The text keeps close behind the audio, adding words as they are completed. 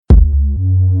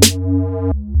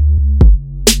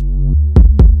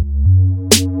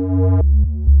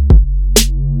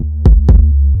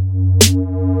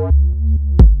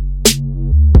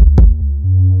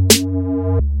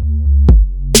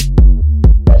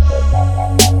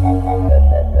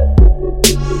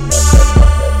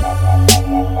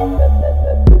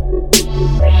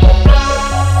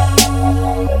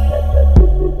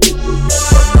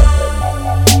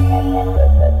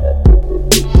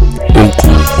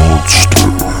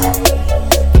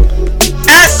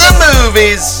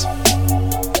movies.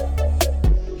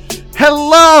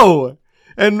 Hello,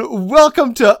 and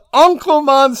welcome to Uncle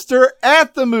Monster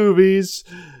at the Movies,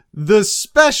 the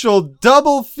special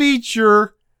double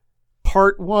feature,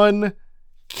 Part 1,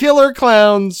 Killer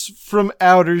Klowns from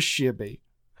Outer Shibby.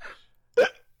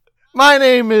 My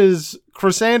name is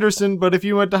Chris Anderson, but if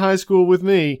you went to high school with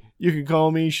me, you can call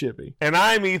me Shibby. And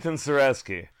I'm Ethan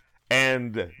Sareski.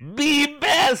 And be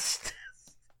best!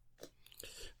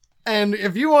 And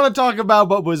if you want to talk about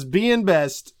what was being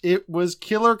best, it was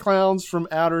Killer Klowns from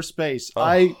Outer Space. Oh.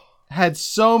 I had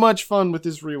so much fun with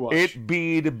this rewatch. It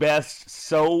beat best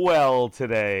so well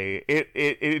today.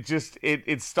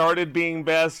 It started being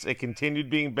best, it continued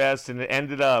being best, and it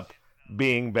ended up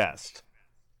being best.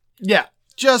 Yeah,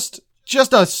 just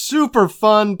a super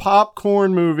fun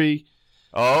popcorn movie.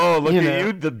 Oh, look at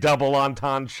you, the double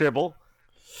entendre shibble.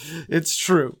 It's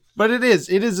true, but it is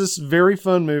this very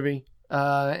fun movie.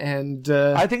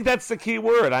 I think that's the key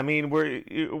word. I mean,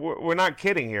 we're not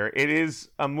kidding here. It is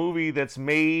a movie that's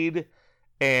made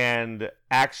and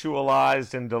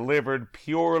actualized and delivered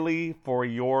purely for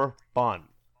your fun.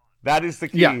 That is the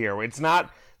key here. It's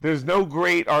not. There's no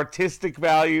great artistic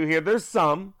value here. There's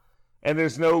some, and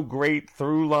there's no great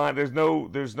through line. There's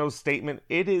no statement.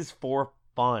 It is for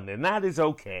fun, and that is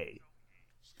okay.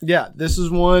 Yeah, this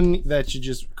is one that you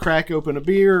just crack open a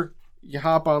beer, you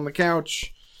hop on the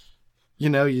couch.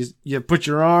 You put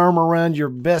your arm around your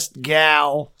best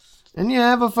gal, and you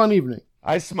have a fun evening.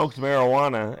 I smoked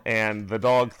marijuana, and the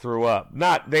dog threw up.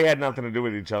 They had nothing to do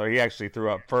with each other. He actually threw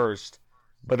up first,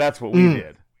 but that's what we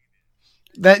did.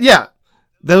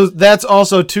 That's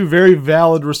also two very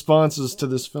valid responses to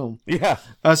this film. Yeah.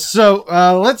 So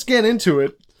let's get into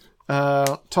it.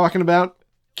 Talking about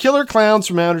Killer Klowns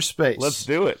from Outer Space. Let's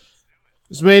do it. It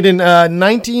was made in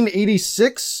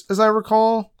 1986, as I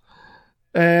recall.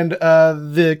 And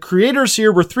the creators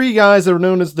here were three guys that were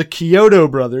known as the Kyoto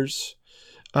brothers.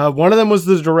 One of them was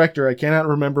the director. I cannot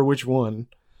remember which one.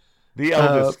 The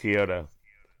eldest Kyoto.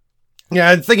 Yeah,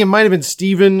 I think it might have been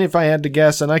Steven if I had to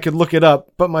guess, and I could look it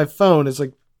up, but my phone is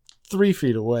like 3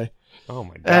 feet away. Oh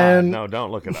my God. No,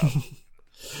 don't look it up.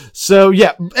 So,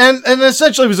 yeah, and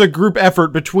essentially it was a group effort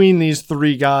between these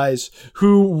three guys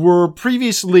who were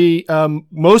previously,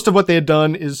 most of what they had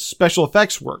done is special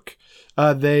effects work.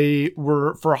 They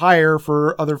were for hire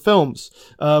for other films.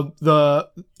 Do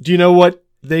you know what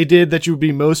they did that you would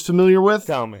be most familiar with?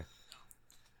 Tell me.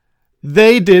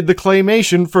 They did the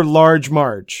claymation for Large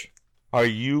Marge. Are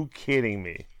you kidding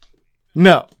me?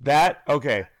 No.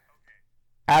 Okay.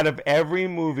 Out of every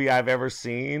movie I've ever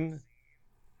seen,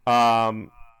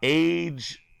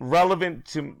 age relevant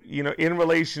to, in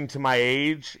relation to my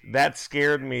age, that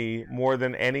scared me more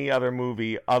than any other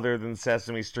movie other than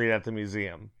Sesame Street at the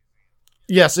Museum.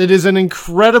 Yes, it is an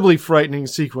incredibly frightening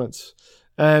sequence.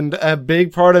 And a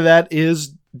big part of that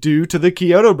is due to the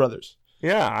Kyoto brothers.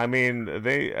 Yeah, I mean,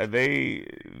 they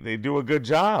do a good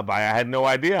job. I had no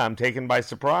idea. I'm taken by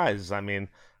surprise. I mean,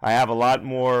 there's a lot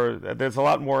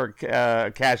more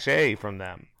cachet from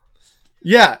them.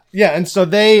 Yeah, and so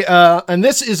and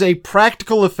this is a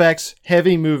practical effects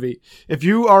heavy movie. If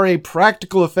you are a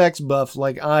practical effects buff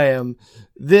like I am,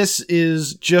 this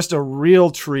is just a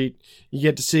real treat. You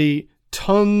get to see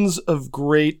tons of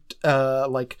great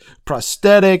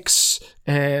prosthetics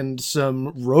and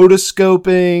some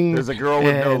rotoscoping. There's a girl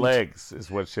with no legs, is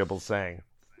what Shibble's saying.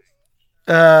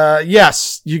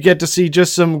 Yes, you get to see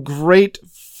just some great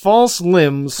false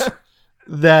limbs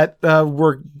that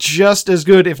were just as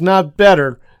good, if not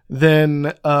better,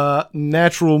 than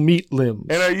natural meat limbs.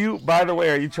 And are you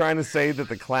trying to say that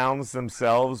the clowns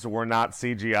themselves were not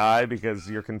CGI? Because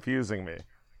you're confusing me.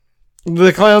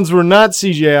 The clowns were not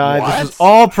CGI. What? This was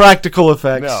all practical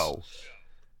effects. No.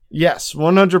 Yes,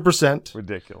 100%.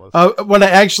 Ridiculous. What I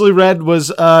actually read was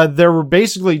there were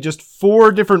basically just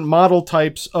 4 different model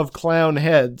types of clown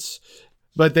heads,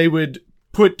 but they would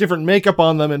put different makeup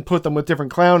on them and put them with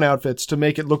different clown outfits to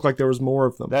make it look like there was more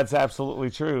of them. That's absolutely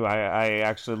true. I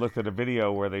actually looked at a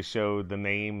video where they showed the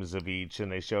names of each,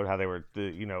 and they showed how they were,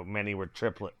 many were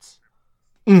triplets.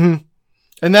 Mm-hmm.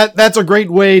 And that's a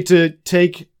great way to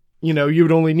take... you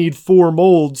would only need 4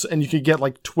 molds and you could get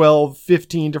like 12,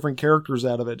 15 different characters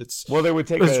out of it. It's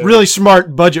really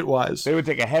smart budget-wise. They would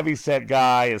take a heavy-set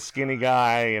guy, a skinny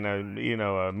guy, and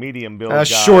a medium-build guy. A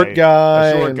short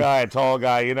guy. A tall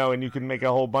guy, and you can make a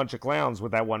whole bunch of clowns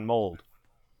with that one mold.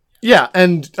 Yeah,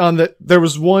 and there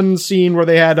was one scene where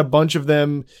they had a bunch of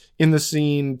them in the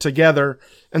scene together,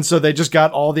 and so they just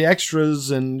got all the extras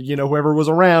and, whoever was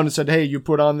around and said, hey, you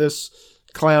put on this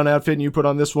clown outfit and you put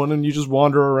on this one and you just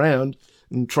wander around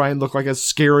and try and look like a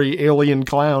scary alien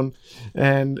clown.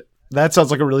 And That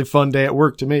sounds like a really fun day at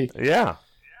work to me. Yeah.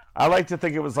 I like to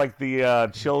think it was like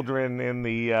the children in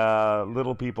the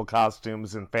little people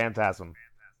costumes in Phantasm.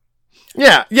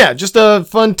 Yeah, just a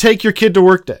fun take your kid to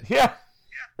work day. Yeah.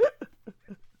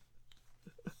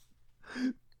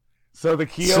 So the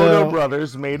Kyoto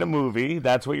brothers made a movie.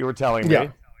 That's what you were telling me.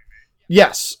 Yeah.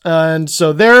 Yes, and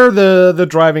so they're the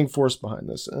driving force behind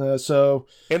this. And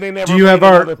they never made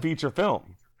another feature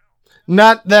film.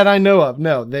 Not that I know of.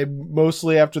 No, they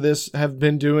mostly after this have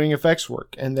been doing effects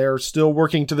work, and they're still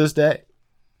working to this day.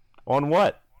 On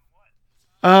what?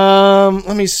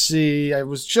 Let me see. I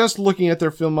was just looking at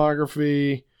their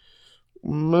filmography.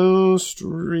 Most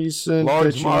recent.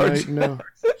 Large Marge. No,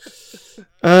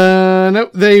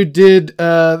 they did.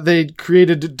 They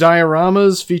created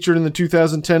dioramas featured in the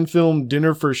 2010 film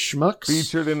Dinner for Schmucks.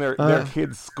 Featured in their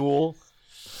kids' school.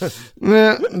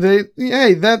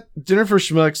 That Dinner for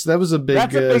Schmucks, that was a big,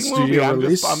 studio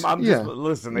release.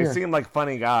 Listen, they seem like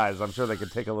funny guys. I'm sure they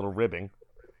could take a little ribbing.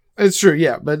 It's true,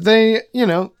 yeah, but they're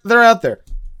out there.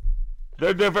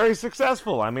 They're very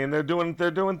successful. I mean, they're doing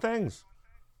things.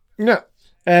 Yeah,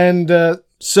 and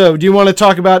so do you want to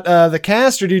talk about the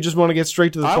cast, or do you just want to get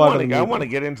straight to the plot? I want to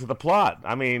get into the plot.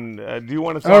 I mean, do you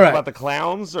want to talk about the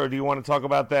Klowns, or do you want to talk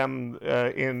about them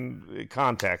in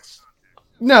context?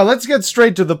 No, let's get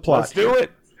straight to the plot. Let's do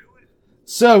it.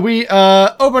 So we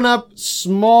open up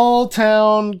small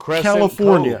town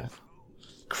California.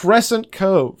 Crescent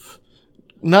Cove.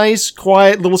 Nice,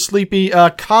 quiet, little sleepy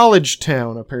college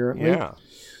town, apparently.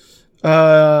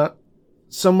 Yeah.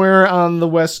 Somewhere on the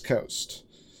West Coast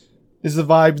is the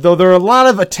vibe. Though there are a lot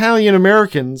of Italian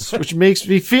Americans, which makes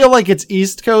me feel like it's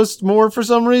East Coast more for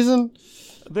some reason.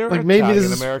 There are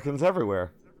Italian Americans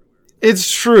everywhere.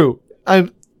 It's true.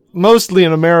 I'm mostly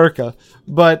in America,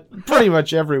 but pretty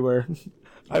much everywhere.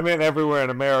 I mean everywhere in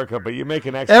America, but you make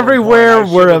an excellent everywhere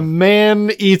where a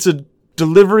man eats a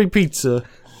delivery pizza.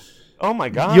 Oh my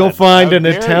God! You'll find an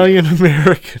Italian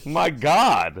American. My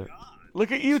God,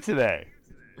 look at you today.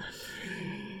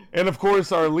 And of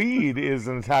course, our lead is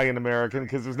an Italian American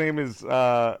because his name is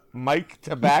Mike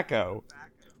Tobacco.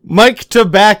 Mike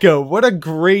Tobacco, what a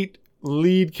great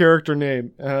lead character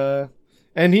name.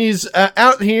 And he's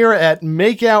out here at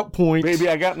Makeout Point. Baby,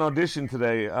 I got an audition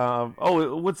today.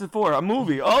 What's it for? A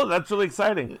movie. Oh, that's really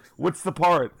exciting. What's the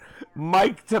part?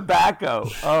 Mike Tobacco.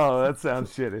 Oh, that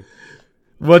sounds shitty.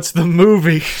 What's the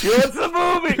movie? What's the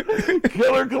movie?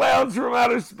 Killer Clowns from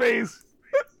Outer Space.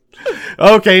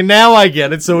 Okay, now I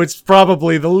get it. So it's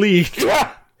probably the lead.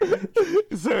 Yeah.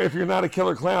 So if you're not a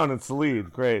killer clown, it's the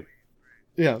lead. Great.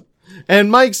 Yeah.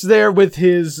 And Mike's there with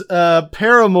his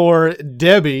paramour,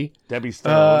 Debbie. Debbie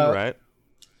Stone, right?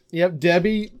 Yep,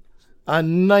 Debbie. A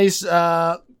nice,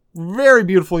 very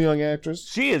beautiful young actress.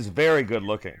 She is very good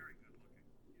looking.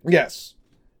 Yes.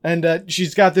 And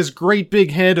she's got this great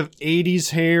big head of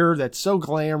 80s hair that's so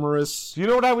glamorous. Do you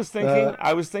know what I was thinking?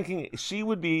 I was thinking she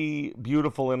would be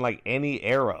beautiful in, like, any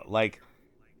era. Like,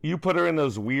 you put her in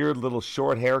those weird little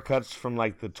short haircuts from,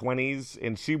 like, the 20s,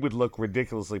 and she would look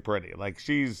ridiculously pretty. Like,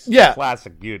 she's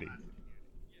classic beauty.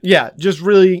 Yeah, just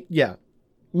really,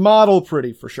 model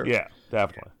pretty for sure. Yeah,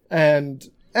 definitely. And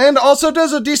also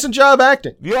does a decent job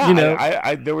acting. Yeah, you know?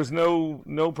 I there was no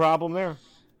problem there.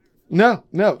 No,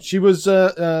 she was.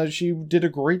 She did a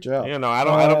great job. You know, I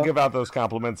don't give out those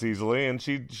compliments easily, and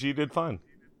she did fine.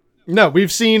 No,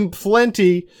 we've seen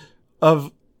plenty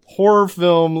of horror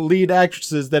film lead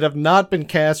actresses that have not been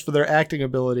cast for their acting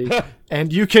ability,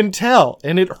 and you can tell,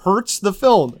 and it hurts the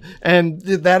film, and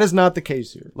that is not the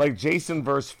case here. Like Jason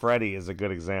vs. Freddy is a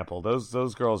good example.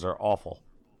 Those girls are awful.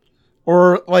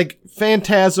 Or like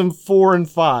Phantasm 4 and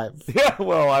 5. Yeah,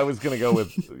 well, I was gonna go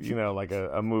with like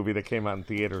a movie that came out in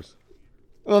theaters.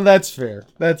 Well, that's fair,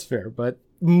 but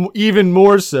even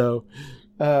more so,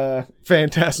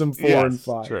 Phantasm 4 and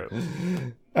 5. True.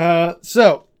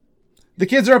 So the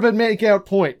kids are up at Makeout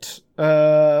Point,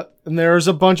 and there's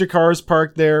a bunch of cars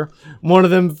parked there. One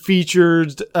of them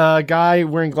featured a guy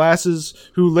wearing glasses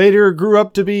who later grew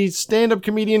up to be stand-up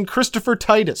comedian Christopher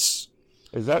Titus.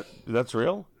 That's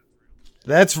real?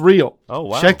 That's real. Oh,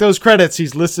 wow. Check those credits.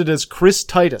 He's listed as Chris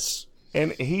Titus.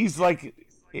 And he's like,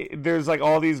 there's like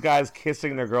all these guys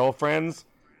kissing their girlfriends,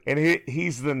 and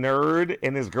he's the nerd,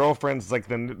 and his girlfriend's like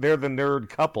they're the nerd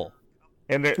couple,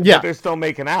 and they're still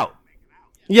making out.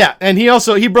 Yeah, and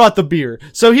he brought the beer,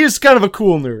 so he's kind of a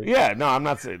cool nerd. Yeah, no, I'm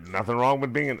not saying nothing wrong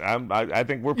with being. I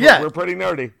think we're pretty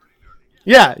nerdy.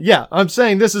 Yeah. I'm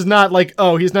saying this is not like,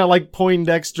 he's not like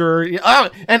Poindexter. Oh,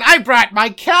 and I brought my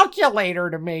calculator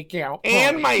to make out.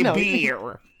 And my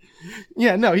beer.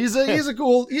 Yeah, no, he's a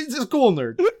cool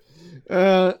nerd.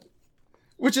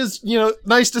 which is,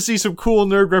 nice to see some cool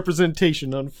nerd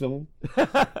representation on film.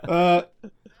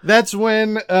 That's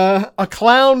when a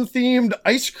clown-themed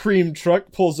ice cream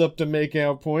truck pulls up to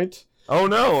Makeout Point. Oh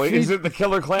no, is it the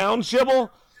Killer Clown, Shibble?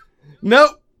 No,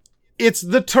 it's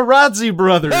the Tarazzi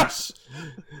brothers.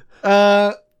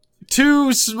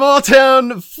 Two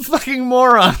small-town fucking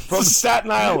morons. From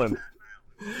Staten Island.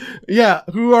 Yeah,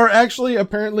 who are actually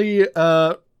apparently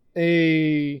a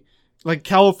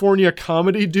California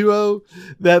comedy duo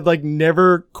that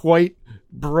never quite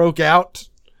broke out.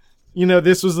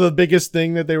 This was the biggest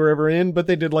thing that they were ever in, but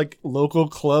they did local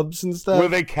clubs and stuff. Were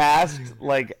they cast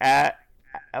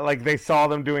they saw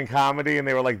them doing comedy and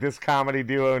they were like, this comedy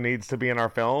duo needs to be in our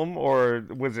film, or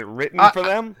was it written for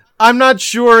them? I'm not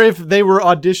sure if they were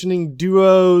auditioning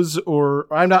duos or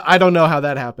I don't know how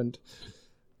that happened.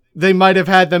 They might have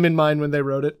had them in mind when they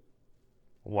wrote it.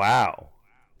 Wow.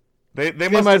 They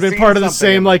might have been part of the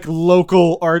same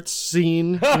local arts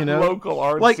scene, Local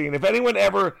arts scene. If anyone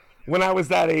ever, when I was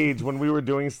that age, when we were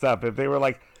doing stuff, if they were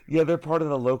like, yeah, they're part of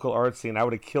the local art scene, I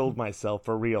would have killed myself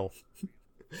for real.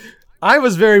 I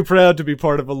was very proud to be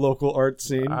part of a local art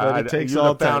scene, but it takes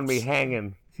all types. You found me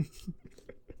hanging.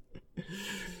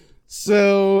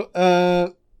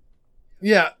 So,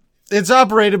 yeah, it's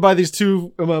operated by these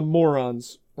two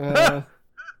morons. The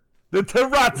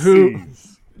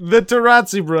Tarazzis. The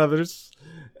Tarazzi brothers.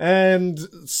 And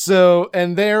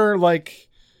they're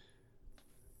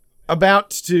about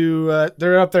to,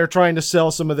 they're up there trying to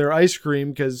sell some of their ice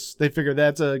cream because they figure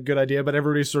that's a good idea, but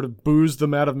everybody sort of boos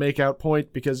them out of Makeout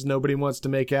Point because nobody wants to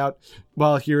make out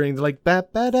while hearing get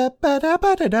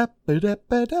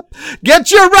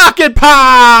your rocket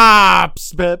pops!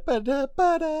 Don't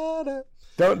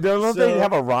they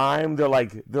have a rhyme? They're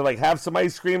like, have some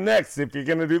ice cream next if you're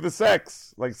gonna do the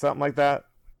sex, something like that.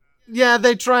 Yeah,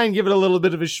 they try and give it a little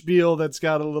bit of a spiel that's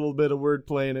got a little bit of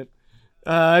wordplay in it.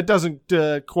 It doesn't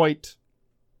quite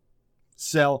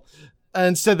sell.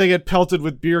 Instead, they get pelted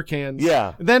with beer cans.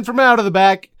 Yeah. Then from out of the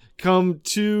back come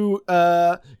two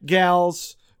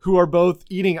gals who are both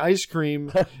eating ice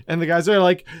cream, and the guys are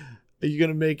like, "Are you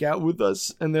gonna make out with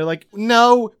us?" And they're like,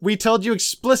 "No, we told you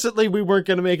explicitly we weren't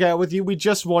gonna make out with you. We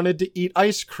just wanted to eat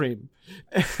ice cream."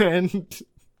 And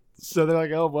so they're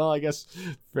like, "Oh well, I guess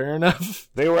fair enough."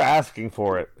 They were asking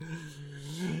for it.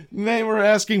 They were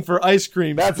asking for ice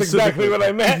cream. That's exactly what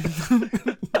I meant.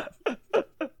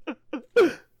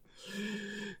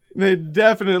 They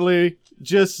definitely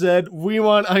just said, "We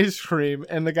want ice cream."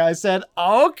 And the guy said,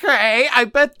 "Okay, I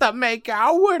bet they'll make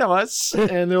out with us."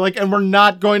 And they're like, "And we're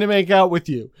not going to make out with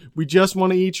you. We just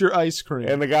want to eat your ice cream."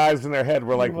 And the guys in their head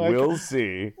were like, "We'll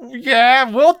see."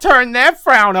 Yeah, we'll turn that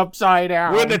frown upside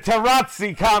down. We're the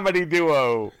Tarazzi comedy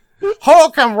duo.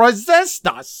 Who can resist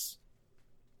us?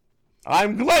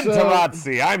 I'm Glenn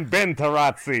Tarazzi. I'm Ben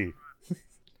Tarazzi.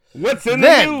 What's in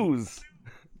the news?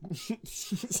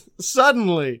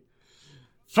 Suddenly,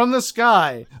 from the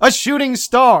sky, a shooting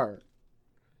star.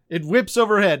 It whips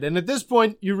overhead, and at this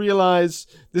point, you realize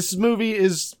this movie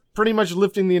is pretty much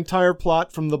lifting the entire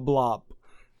plot from The Blob.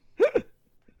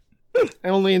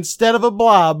 Only instead of a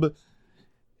blob,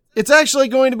 it's actually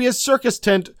going to be a circus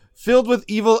tent filled with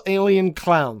evil alien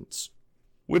clowns.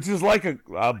 Which is like a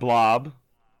blob.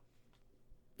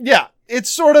 Yeah,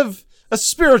 it's sort of a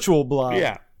spiritual blob.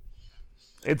 Yeah.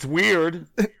 It's weird.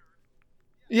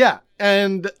 Yeah,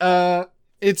 and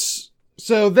it's...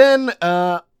 So then,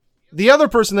 the other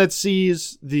person that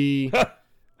sees the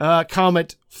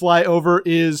comet fly over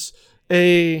is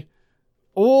a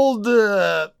old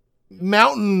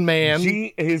mountain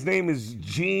man. His name is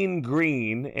Gene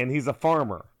Green, and he's a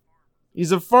farmer.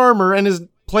 He's a farmer and is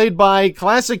played by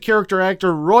classic character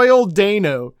actor Royal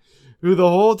Dano, who the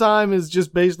whole time is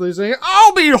just basically saying,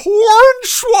 "I'll be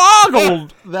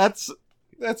hornswoggled." That's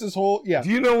his whole, yeah. Do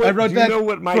you know what? I wrote that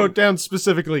quote down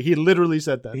specifically. He literally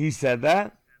said that. He said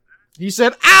that? He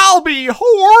said, "I'll be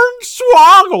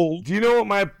hornswoggled." Do you know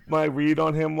what my read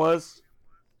on him was?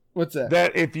 What's that?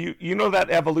 That if you know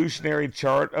that evolutionary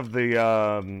chart of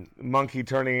the monkey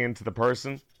turning into the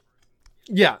person?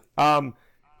 Yeah.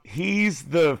 He's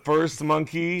the first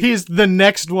monkey. He's the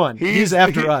next one. He's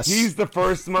after us. He's the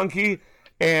first monkey,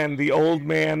 and the old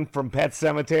man from Pet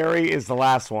Sematary is the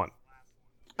last one.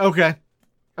 Okay,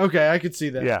 I could see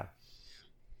that. Yeah.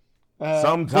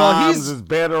 Sometimes it's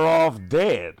better off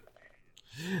dead.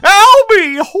 I'll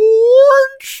be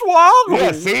hornswoggled.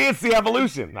 Yeah, see, it's the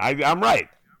evolution. I'm right.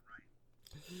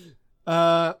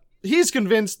 He's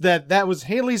convinced that was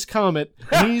Halley's Comet,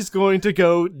 and he's going to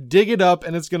go dig it up,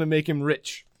 and it's going to make him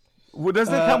rich. Well,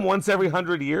 doesn't it come once every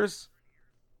 100 years?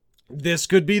 This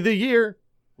could be the year.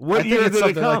 What year did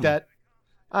it come? Like that.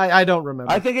 I don't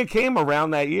remember. I think it came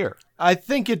around that year. I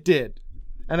think it did.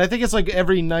 And I think it's like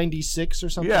every 96 or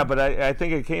something. Yeah, but I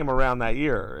think it came around that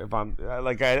year. If I'm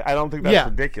like, I don't think that's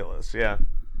ridiculous. Yeah.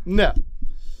 No.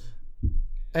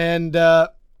 And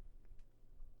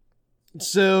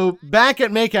so back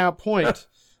at Makeout Point,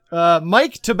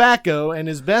 Mike Tobacco and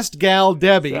his best gal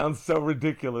Debbie. Sounds so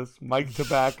ridiculous, Mike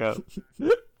Tobacco.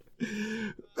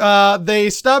 They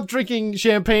stop drinking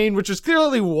champagne, which is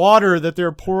clearly water that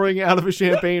they're pouring out of a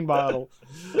champagne bottle.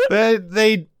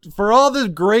 They for all the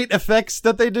great effects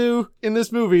that they do in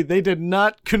this movie, they did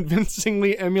not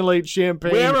convincingly emulate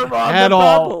champagne at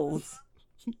all.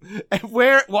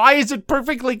 Why is it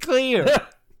perfectly clear?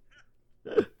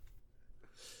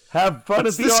 Have fun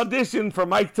at the audition for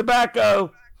Mike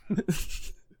Tobacco.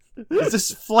 Is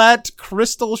this flat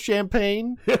crystal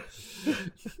champagne?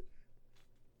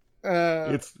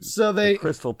 It's so they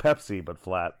Crystal Pepsi, but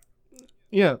flat.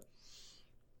 Yeah.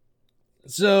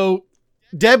 So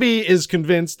Debbie is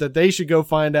convinced that they should go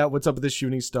find out what's up with the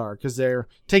shooting star because they're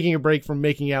taking a break from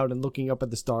making out and looking up at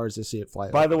the stars to see it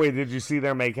fly. By the way, did you see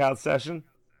their makeout session?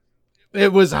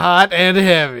 It was hot and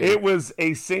heavy. It was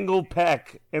a single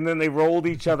peck, and then they rolled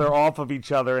each other off of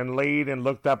each other and laid and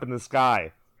looked up in the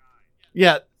sky.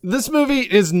 Yeah, this movie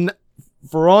is,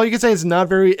 for all you can say, it's not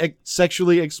very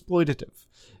sexually exploitative.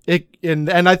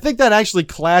 And I think that actually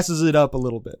classes it up a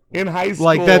little bit. In high school,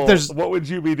 like that, what would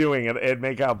you be doing at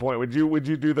Makeout Point? Would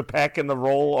you do the peck and the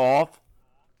roll off?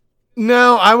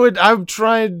 No, I would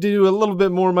try to do a little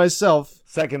bit more myself.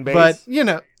 Second base, but you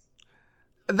know,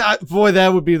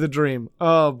 that would be the dream.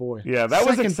 Oh boy, yeah, that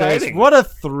was exciting. Base, what a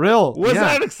thrill! Wasn't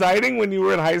that exciting when you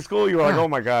were in high school? You were like, oh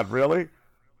my god, really?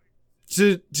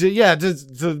 To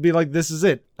be like, this is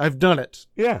it. I've done it.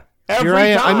 Yeah, here I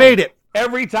am. I made it.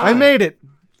 Every time I made it.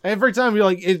 Every time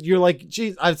you're like,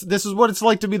 geez, this is what it's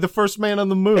like to be the first man on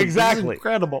the moon. Exactly. This is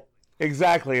incredible.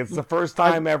 Exactly. It's the first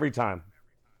time every time.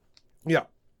 Yeah.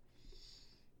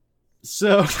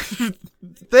 So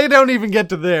they don't even get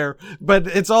to there, but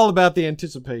it's all about the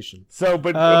anticipation. So,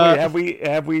 but wait,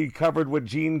 have we covered what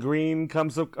Gene Green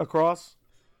comes across?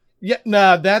 Yeah,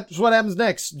 no, that's what happens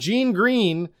next. Gene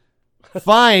Green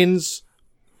finds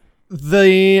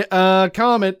the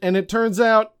comet, and it turns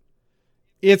out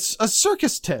it's a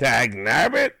circus tent.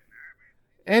 Dagnabbit.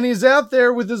 And he's out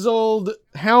there with his old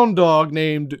hound dog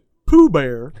named Pooh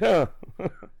Bear.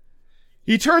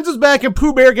 He turns his back and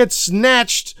Pooh Bear gets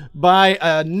snatched by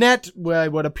a net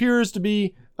with what appears to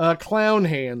be clown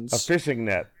hands. A fishing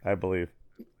net, I believe.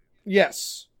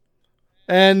 Yes.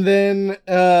 And then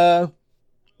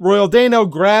Royal Dano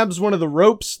grabs one of the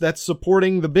ropes that's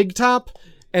supporting the big top,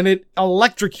 and it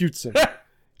electrocutes him.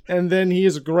 And then he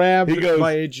is grabbed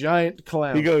by a giant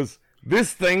clown. He goes,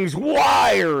 "This thing's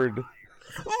wired!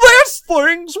 This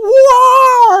thing's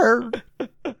wired!"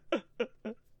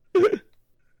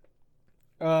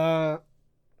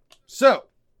 So,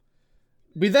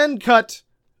 we then cut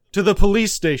to the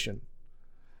police station.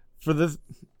 For the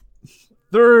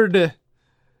third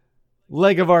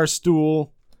leg of our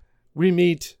stool, we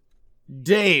meet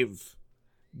Dave.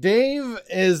 Dave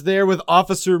is there with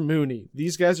Officer Mooney.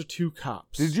 These guys are two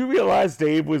cops. Did you realize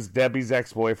Dave was Debbie's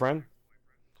ex-boyfriend?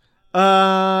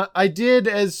 I did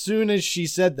as soon as she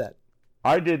said that.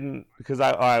 I didn't, because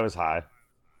I was high.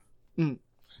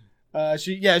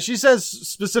 She says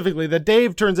specifically that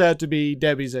Dave turns out to be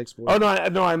Debbie's ex-boyfriend. Oh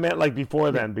no, I meant like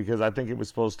before then, because I think it was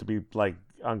supposed to be like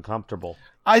uncomfortable.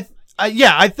 I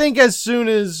think as soon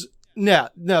as no,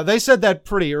 they said that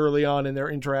pretty early on in their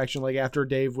interaction, like after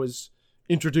Dave was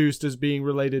introduced as being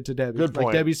related to Debbie. Good point.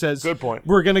 Like Debbie says, "Good point.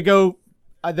 We're gonna go.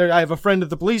 I have a friend at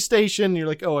the police station." And you're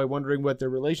like, "Oh, I'm wondering what their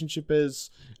relationship is."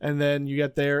 And then you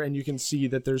get there and you can see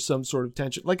that there's some sort of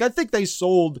tension. Like I think they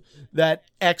sold that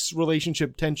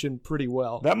ex-relationship tension pretty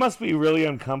well. That must be really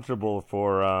uncomfortable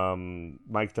for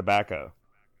Mike Tobacco.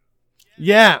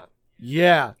 Yeah,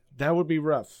 that would be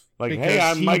rough. Like, hey,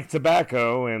 I'm Mike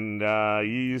Tobacco, and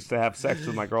you used to have sex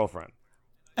with my girlfriend.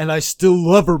 And I still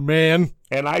love her, man.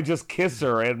 And I just kiss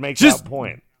her and make that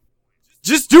point.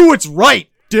 Just do what's right,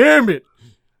 damn it.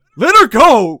 Let her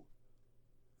go.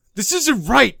 This isn't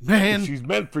right, man. If she's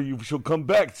meant for you, she'll come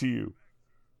back to you.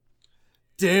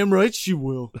 Damn right she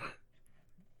will.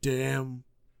 Damn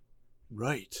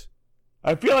right.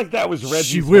 I feel like that was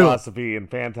Reggie's philosophy in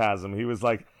Phantasm. He was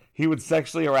like, he would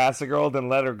sexually harass a girl, then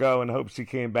let her go and hope she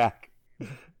came back.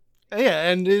 Yeah,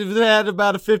 and it had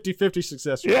about a 50-50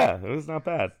 success rate. Yeah, it was not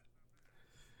bad.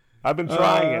 I've been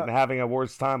trying it and having a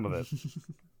worse time with it.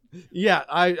 Yeah,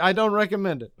 I don't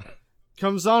recommend it.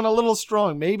 Comes on a little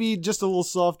strong, maybe just a little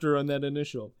softer on that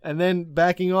initial. And then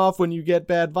backing off when you get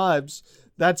bad vibes.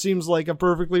 That seems like a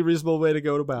perfectly reasonable way to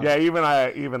go about it. Yeah, even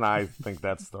I think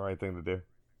that's the right thing to do.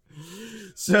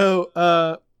 So,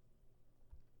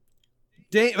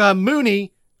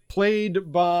 Mooney,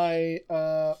 played by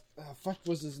fuck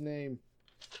was his name?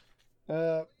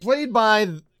 Played by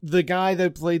the guy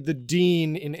that played the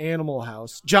dean in Animal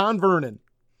House, John Vernon.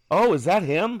 Oh, is that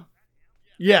him?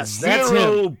 Yes, that's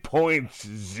him.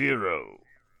 0.0.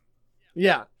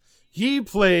 Yeah, he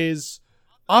plays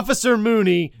Officer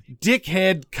Mooney,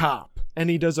 dickhead cop, and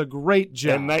he does a great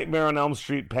job. And Nightmare on Elm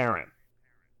Street parent.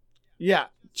 Yeah,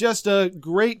 just a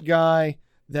great guy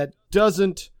that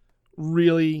doesn't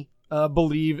really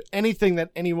believe anything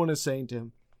that anyone is saying to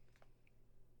him.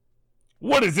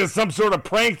 What is this, some sort of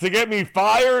prank to get me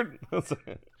fired?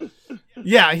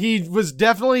 Yeah, he was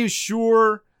definitely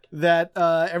sure that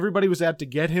everybody was out to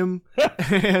get him.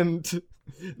 And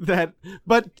that,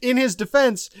 but in his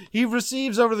defense, he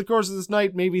receives over the course of this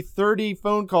night maybe 30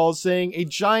 phone calls saying a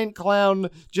giant clown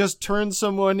just turned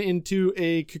someone into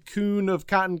a cocoon of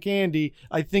cotton candy.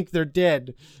 I think they're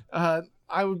dead.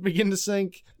 I would begin to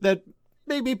think that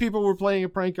maybe people were playing a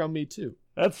prank on me too.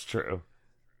 That's true.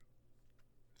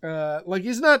 Like,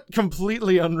 he's not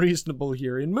completely unreasonable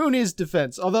here. In Mooney's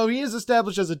defense, although he is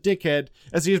established as a dickhead,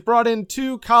 as he has brought in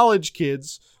 2 college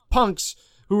kids, punks,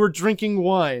 who are drinking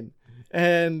wine.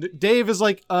 And Dave is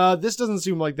like, this doesn't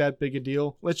seem like that big a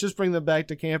deal. Let's just bring them back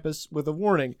to campus with a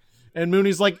warning. And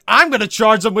Mooney's like, I'm going to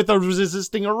charge them with a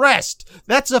resisting arrest.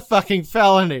 That's a fucking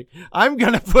felony. I'm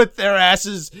going to put their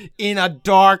asses in a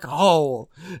dark hole.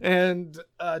 And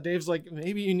Dave's like,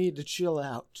 maybe you need to chill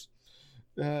out.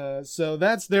 So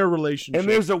that's their relationship. And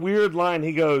there's a weird line.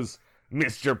 He goes,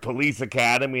 Mr. Police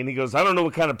Academy. And he goes, I don't know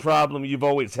what kind of problem you've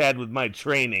always had with my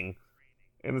training.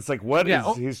 And it's like, what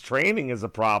is his training is a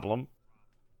problem?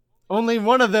 Only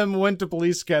one of them went to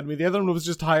police academy. The other one was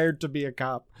just hired to be a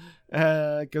cop.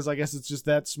 Because I guess it's just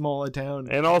that small a town.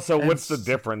 And also, what's the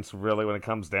difference, really, when it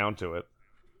comes down to it?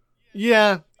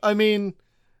 Yeah, I mean,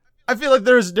 I feel like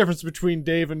there is a difference between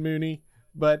Dave and Mooney.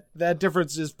 But that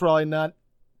difference is probably not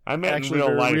actually in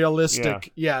real life.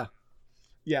 Realistic. Yeah.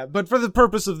 Yeah, but for the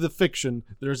purpose of the fiction,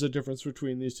 there's a difference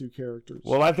between these 2 characters.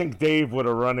 Well, I think Dave would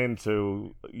have run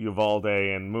into Uvalde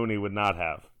and Mooney would not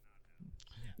have.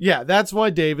 Yeah, that's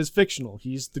why Dave is fictional.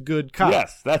 He's the good cop.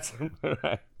 Yes, that's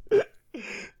right.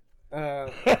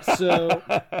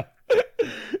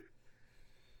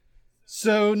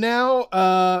 So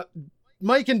now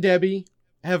Mike and Debbie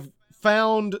have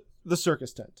found the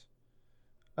circus tent.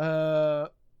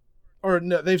 Or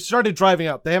no, they've started driving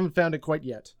up. They haven't found it quite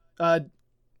yet.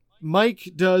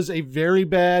 Mike does a very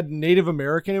bad Native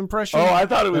American impression. Oh, I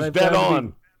thought it was dead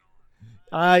on.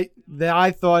 I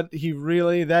thought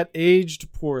that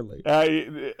aged poorly.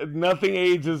 Nothing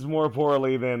ages more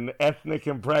poorly than ethnic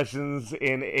impressions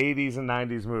in 80s and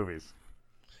 90s movies.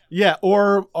 Yeah,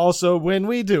 or also when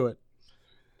we do it.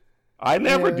 I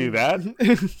never do that.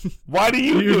 Why do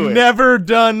you do it? You've never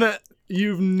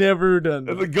done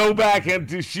it. Go back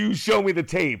and you show me the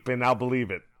tape and I'll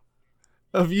believe it.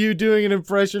 Of you doing an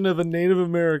impression of a Native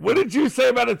American. What did you say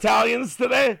about Italians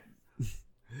today?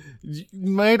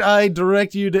 Might I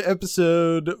direct you to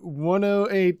episode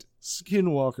 108,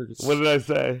 Skinwalkers? What did I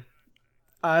say?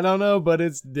 I don't know, but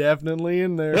it's definitely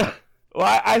in there.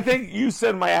 Well, I think you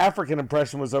said my African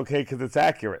impression was okay because it's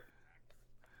accurate.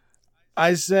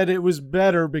 I said it was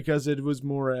better because it was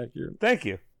more accurate. Thank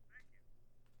you.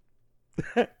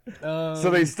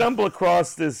 So they stumble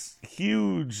across this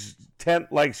huge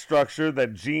tent-like structure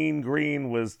that Gene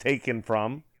Green was taken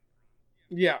from.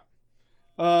 Yeah.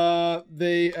 But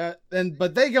they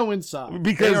go inside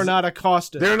because they are not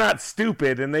accosted. They're not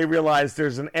stupid, and they realize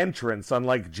there's an entrance,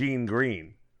 unlike Gene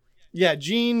Green. Yeah,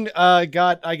 Gene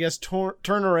got, I guess, turned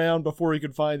around before he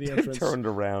could find the entrance. Turned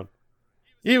around.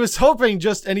 He was hoping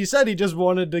and he said he just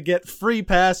wanted to get free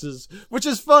passes, which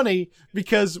is funny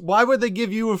because why would they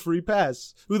give you a free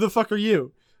pass? Who the fuck are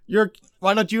you?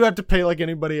 Why don't you have to pay like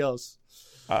anybody else?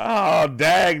 Oh,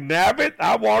 dag nabbit.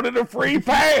 I wanted a free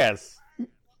pass.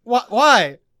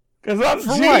 Why? Because I'm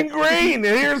Gene Green and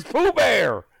here's Pooh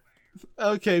Bear.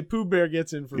 Okay, Pooh Bear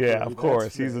gets in for free. Yeah, of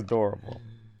course. He's adorable.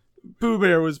 Pooh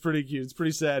Bear was pretty cute. It's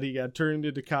pretty sad he got turned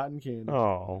into cotton candy.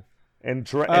 Oh. And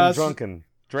drank.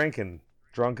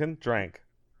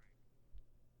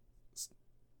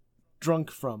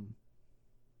 Drunk from.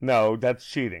 No, that's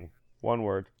cheating. One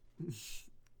word.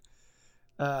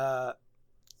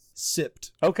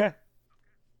 Sipped. Okay.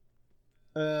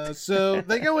 So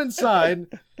they go inside,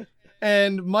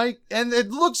 and it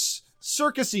looks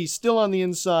circusy still on the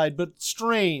inside, but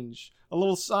strange. A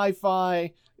little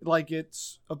sci-fi, like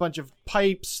it's a bunch of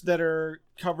pipes that are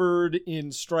covered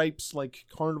in stripes, like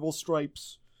carnival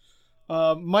stripes.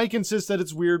 Mike insists that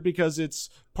it's weird because it's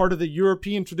part of the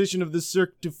European tradition of the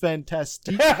Cirque du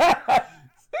Fantastique.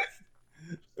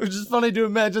 Which is funny to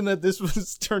imagine that this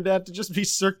was turned out to just be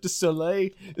Cirque du Soleil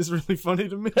is really funny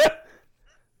to me.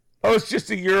 Oh, it's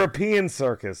just a European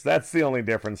circus. That's the only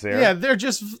difference here. Yeah, they're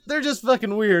just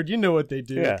fucking weird. You know what they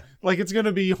do. Yeah. Like it's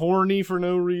gonna be horny for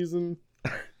no reason.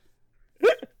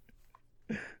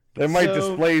 They might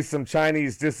display some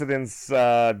Chinese dissidents'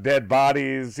 dead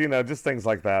bodies, just things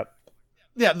like that.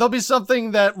 Yeah, there'll be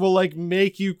something that will like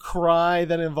make you cry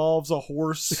that involves a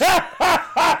horse.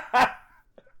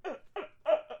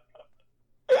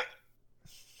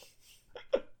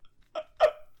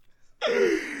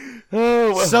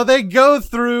 So they go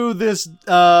through this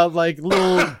like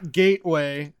little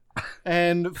gateway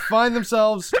and find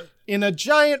themselves in a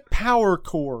giant power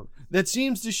core that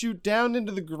seems to shoot down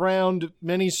into the ground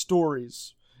many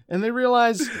stories. And they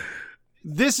realize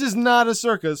this is not a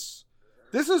circus.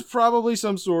 This is probably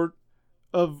some sort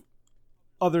of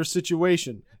other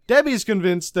situation. Debbie's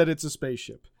convinced that it's a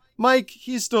spaceship. Mike,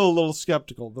 he's still a little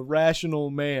skeptical. The rational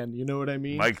man, you know what I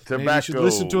mean? Mike Tobacco. Maybe you should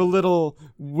listen to a little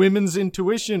women's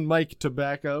intuition, Mike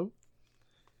Tobacco.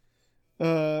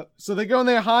 So they go and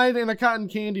they hide in a cotton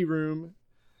candy room.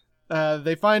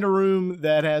 They find a room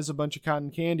that has a bunch of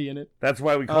cotton candy in it. That's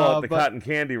why we call it the cotton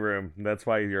candy room. That's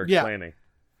why you're explaining.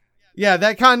 Yeah,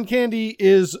 that cotton candy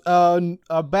is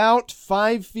about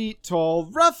 5 feet tall,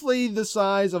 roughly the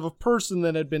size of a person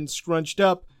that had been scrunched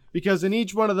up. Because in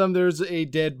each one of them, there's a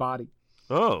dead body.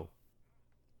 Oh.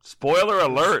 Spoiler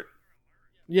alert.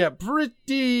 Yeah,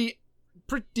 pretty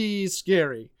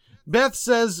scary. Beth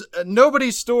says nobody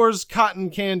stores cotton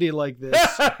candy like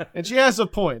this. And she has a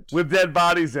point. With dead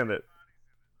bodies in it.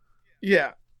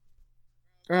 Yeah.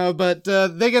 But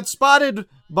they get spotted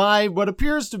by what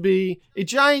appears to be a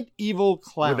giant evil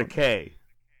clown. With a K.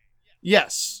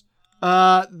 Yes.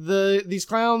 These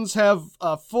clowns have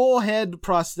full head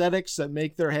prosthetics that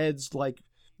make their heads like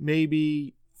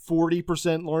maybe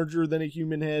 40% larger than a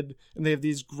human head, and they have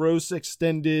these gross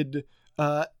extended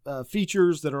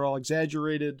features that are all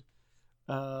exaggerated,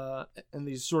 and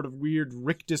these sort of weird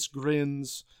rictus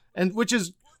grins, and which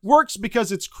works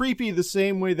because it's creepy the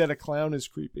same way that a clown is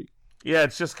creepy. Yeah,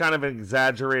 it's just kind of an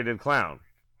exaggerated clown.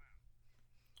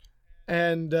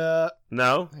 And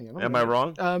no, am I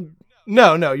wrong?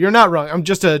 No, you're not wrong. I'm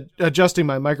just adjusting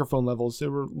my microphone levels. They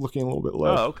were looking a little bit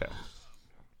low. Oh, okay.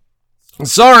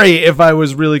 Sorry if I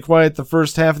was really quiet the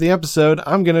first half of the episode.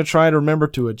 I'm going to try to remember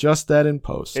to adjust that in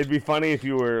post. It'd be funny if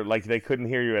you were, like, they couldn't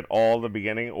hear you at all at the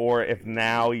beginning, or if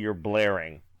now you're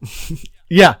blaring.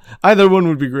 Yeah, either one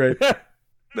would be great.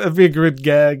 That'd be a good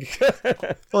gag.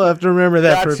 We'll have to remember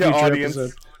that for a future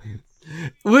episode.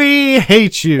 We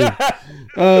hate you.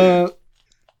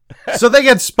 So they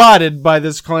get spotted by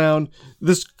this clown.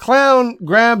 This clown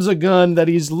grabs a gun that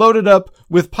he's loaded up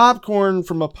with popcorn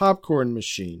from a popcorn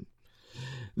machine.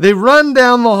 They run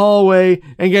down the hallway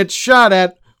and get shot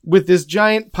at with this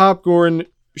giant popcorn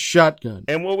shotgun.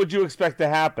 And what would you expect to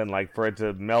happen? Like for it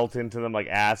to melt into them like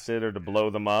acid or to blow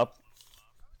them up?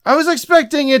 I was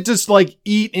expecting it to like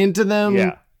eat into them.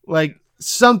 Yeah. Like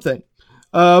something.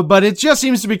 But it just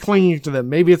seems to be clinging to them.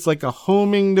 Maybe it's like a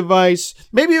homing device.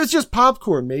 Maybe it was just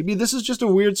popcorn. Maybe this is just a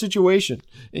weird situation,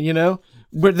 you know?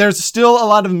 But there's still a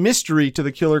lot of mystery to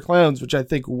the killer clowns, which I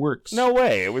think works. No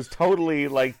way. It was totally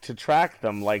like to track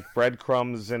them like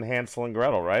breadcrumbs in Hansel and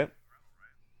Gretel, right?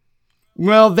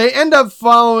 Well, they end up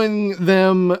following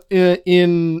them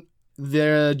in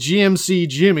the GMC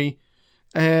Jimmy.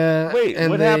 Wait,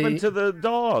 what happened to the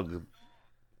dog?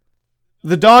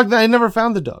 The dog I never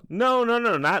found the dog. No,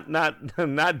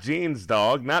 not Jean's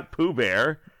dog, not Pooh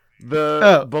Bear.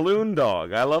 The balloon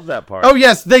dog. I love that part. Oh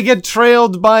yes, they get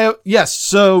trailed by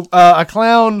so a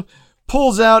clown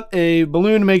pulls out a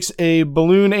balloon, makes a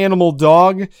balloon animal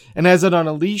dog, and has it on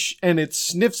a leash, and it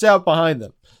sniffs out behind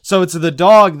them. So it's the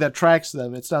dog that tracks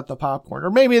them. It's not the popcorn,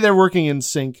 or maybe they're working in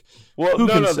sync. Well,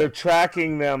 no, they're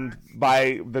tracking them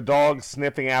by the dog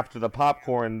sniffing after the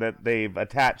popcorn that they've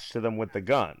attached to them with the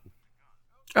gun.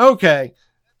 Okay.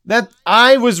 That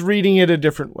I was reading it a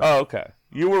different way. Oh, okay.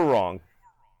 You were wrong.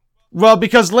 Well,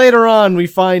 because later on we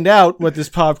find out what this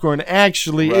popcorn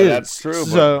actually is. That's true,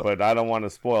 but I don't want to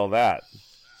spoil that.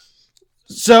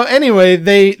 So anyway,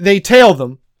 they tail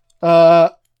them.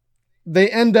 They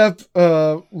end up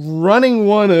running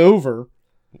one over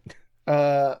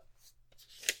in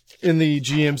the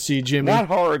GMC Jimmy. Not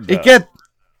hard, though.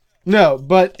 No,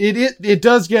 but it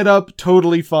does get up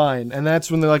totally fine. And that's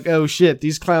when they're like, oh shit,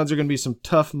 these clowns are going to be some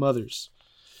tough mothers.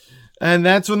 And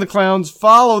that's when the clowns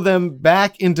follow them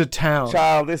back into town.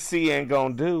 Child, this ain't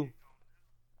going to do.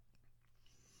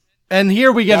 And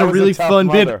here we get a really fun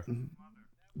bit.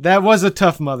 That was a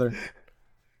tough mother.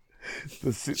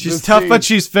 She's tough, but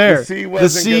she's fair. The C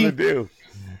wasn't going to do.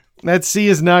 That C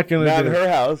is not going to do. Not in her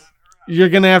house. You're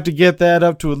going to have to get that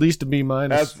up to at least a B-.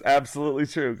 That's absolutely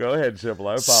true. Go ahead, Shibble.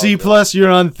 I apologize. C+, you're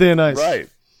on thin ice. Right.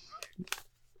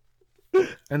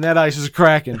 And that ice is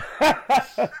cracking.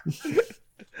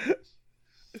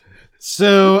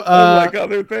 So, like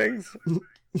other things.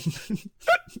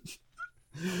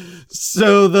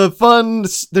 So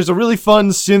there's a really fun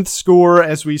synth score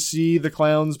as we see the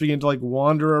clowns begin to like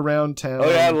wander around town. Oh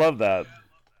yeah, I love that.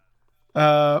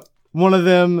 One of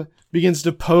them begins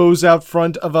to pose out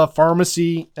front of a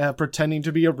pharmacy, pretending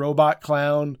to be a robot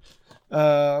clown.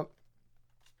 And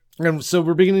so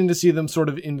we're beginning to see them sort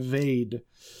of invade.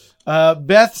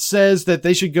 Beth says that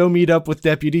they should go meet up with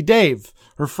Deputy Dave.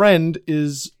 Her friend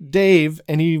is Dave,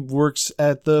 and he works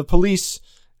at the police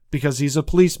because he's a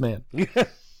policeman.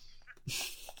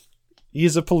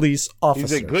 He's a police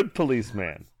officer. He's a good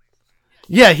policeman.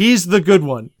 Yeah, he's the good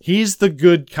one. He's the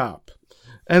good cop.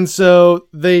 And so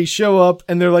they show up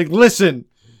and they're like, listen,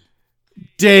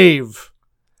 Dave,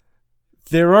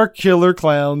 there are killer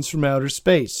clowns from outer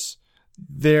space.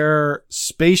 Their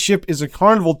spaceship is a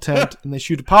carnival tent and they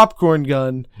shoot a popcorn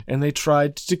gun and they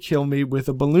tried to kill me with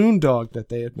a balloon dog that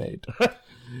they had made.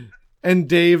 And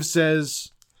Dave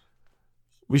says,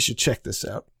 we should check this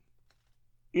out.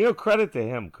 Credit to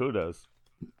him. Kudos.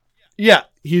 Yeah,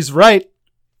 he's right.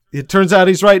 It turns out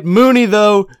he's right. Mooney,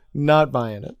 though, not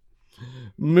buying it.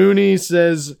 Mooney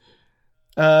says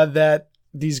that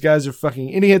these guys are fucking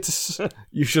idiots.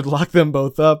 You should lock them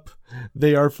both up.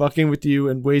 They are fucking with you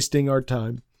and wasting our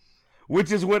time. Which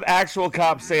is what actual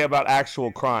cops say about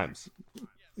actual crimes.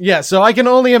 Yeah, so I can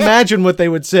only imagine what they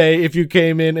would say if you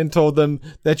came in and told them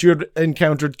that you had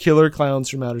encountered killer clowns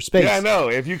from outer space. Yeah, I know.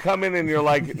 If you come in and you're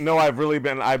like, no, I've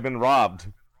been robbed.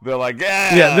 They're like,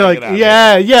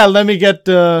 yeah, let me get,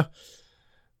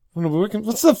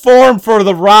 what's the form for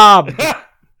the robbed?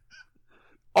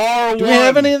 R1. Do we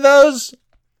have any of those?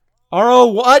 RO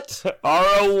what?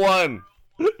 RO1.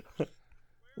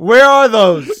 Where are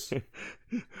those?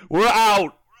 We're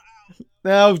out.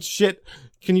 Oh, shit.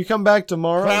 Can you come back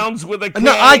tomorrow? Clowns with a K.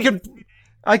 No,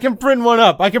 I can print one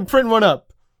up.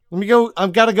 Let me go.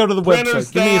 I've got to go to the Printer's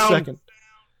website. Give me a down. second.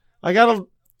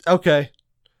 Okay.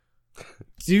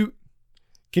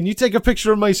 Can you take a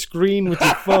picture of my screen with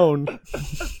your phone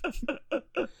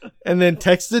and then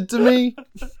text it to me?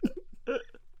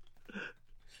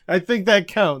 I think that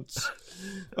counts.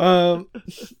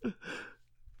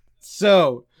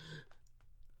 So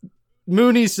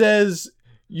Mooney says,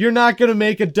 you're not going to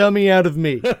make a dummy out of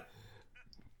me,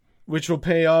 which will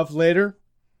pay off later.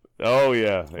 Oh,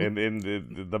 yeah. In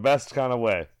the best kind of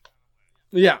way.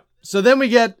 Yeah. So then we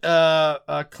get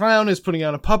a clown is putting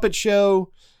on a puppet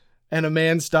show, and a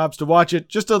man stops to watch it.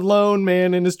 Just a lone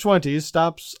man in his 20s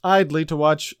stops idly to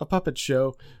watch a puppet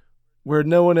show where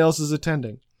no one else is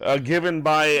attending. Given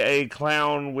by a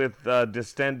clown with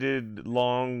distended,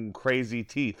 long, crazy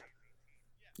teeth.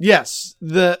 Yes.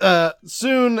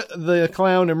 Soon the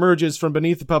clown emerges from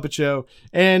beneath the puppet show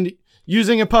and,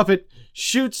 using a puppet,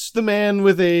 shoots the man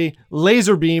with a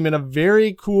laser beam in a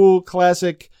very cool,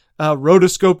 classic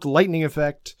rotoscoped lightning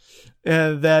effect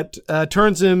that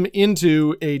turns him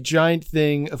into a giant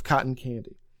thing of cotton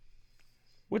candy.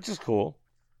 Which is cool.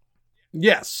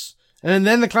 Yes. And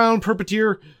then the clown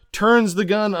puppeteer turns the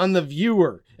gun on the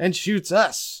viewer and shoots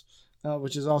us,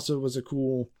 which was a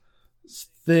cool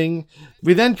thing.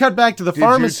 We then cut back to the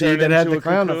pharmacy that had the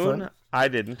clown up front. I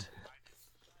didn't.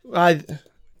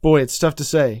 Boy, it's tough to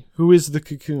say. Who is the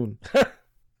cocoon?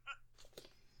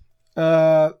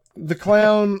 The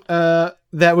clown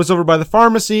that was over by the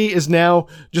pharmacy is now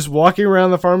just walking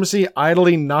around the pharmacy,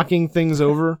 idly knocking things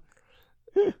over.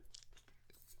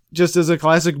 Just as a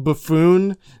classic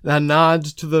buffoon, a nod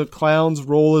to the clown's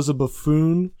role as a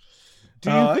buffoon.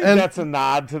 Do you think that's a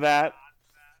nod to that?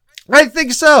 I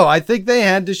think so. I think they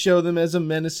had to show them as a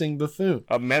menacing buffoon.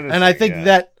 And I think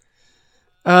that...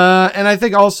 and I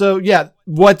think also,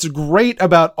 what's great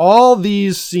about all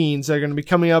these scenes that are going to be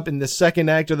coming up in the second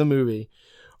act of the movie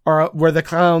are where the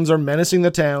clowns are menacing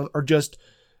the town are just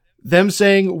them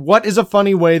saying, what is a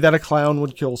funny way that a clown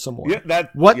would kill someone?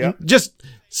 Just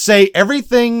say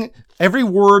everything, every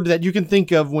word that you can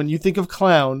think of when you think of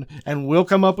clown, and we'll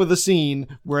come up with a scene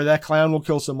where that clown will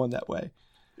kill someone that way.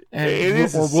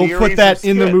 And we'll put that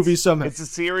in the movie somehow. It's a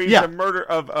series of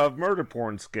murder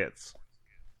porn skits.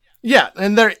 Yeah,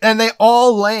 and they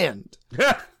all land.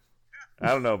 I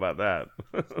don't know about that.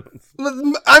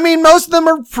 I mean, most of them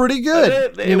are pretty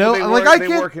good. They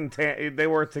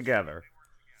work together.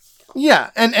 Yeah,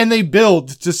 and they build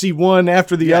to see one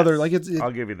after the other.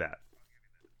 I'll give you that.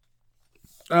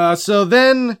 So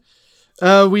then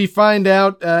we find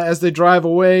out as they drive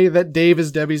away that Dave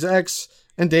is Debbie's ex,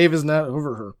 and Dave is not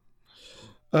over her.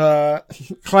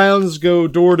 Clowns go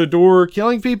door to door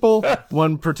killing people,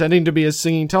 one pretending to be a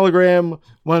singing telegram,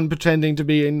 one pretending to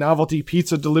be a novelty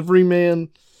pizza delivery man.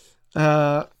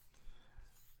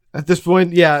 At this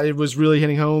point, yeah, it was really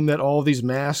hitting home that all of these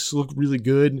masks look really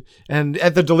good. And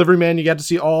at the delivery man, you got to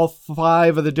see all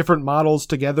 5 of the different models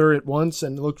together at once,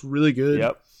 and it looked really good.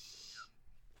 Yep.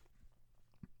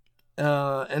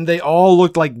 And they all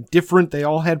looked like different. They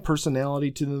all had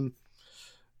personality to them.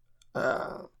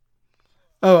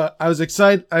 I was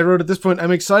excited. I wrote at this point,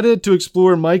 I'm excited to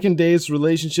explore Mike and Dave's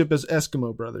relationship as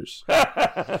Eskimo brothers.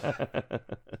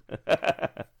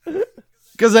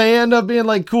 Because they end up being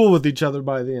like cool with each other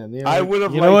by the end. You know, I would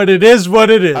have. You know what? It is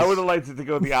what it is. I would have liked it to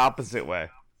go the opposite way.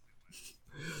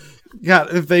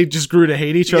 God, if they just grew to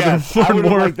hate each other more I and would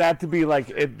have more. liked that to be like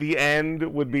at the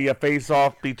end would be a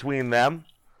face-off between them.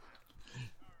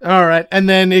 All right, and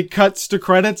then it cuts to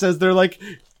credits as they're like,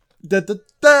 da, da,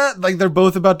 da, like they're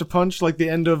both about to punch, like the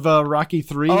end of Rocky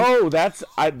 3. Oh,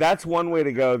 that's one way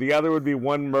to go. The other would be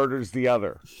one murders the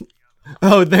other.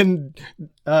 Oh, then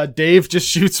Dave just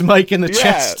shoots Mike in the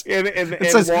chest. And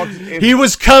says, walks, he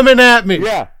was coming at me.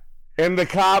 Yeah, and the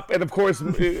cop, and of course,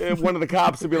 one of the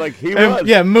cops would be like, he was.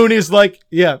 Yeah, Mooney's like,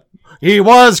 yeah, he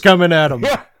was coming at him.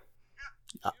 Yeah.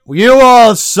 You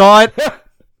all saw it.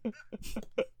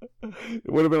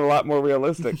 It would have been a lot more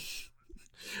realistic.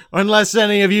 Unless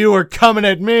any of you are coming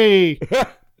at me.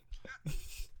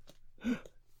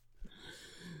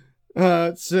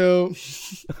 So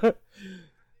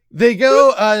they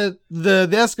go, the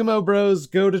Eskimo bros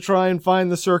go to try and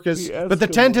find the circus, but the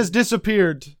tent has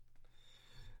disappeared.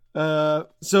 So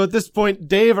at this point,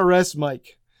 Dave arrests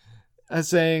Mike,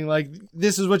 saying, like,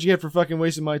 this is what you get for fucking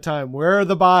wasting my time. Where are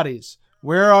the bodies?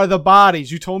 Where are the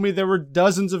bodies? You told me there were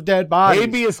dozens of dead bodies.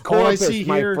 Habeas corpus,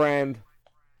 my friend.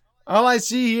 All I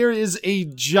see here is a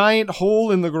giant hole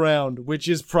in the ground, which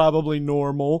is probably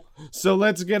normal. So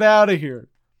let's get out of here.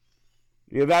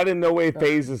 Yeah, that in no way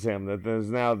phases him. That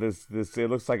there's now this. It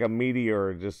looks like a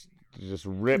meteor just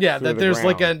ripped. Yeah, through that the there's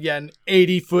ground. like an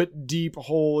 80-foot deep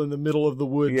hole in the middle of the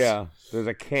woods. Yeah, there's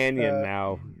a canyon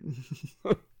now.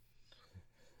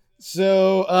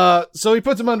 So he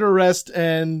puts him under arrest,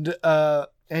 and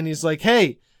he's like,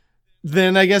 hey,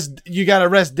 then I guess you gotta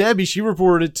arrest Debbie. She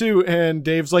reported it too. And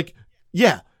Dave's like,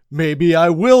 yeah, maybe I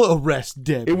will arrest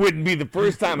Debbie. It wouldn't be the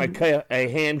first time I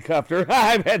handcuffed her.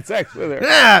 I've had sex with her.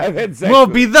 Ah, I've had sex won't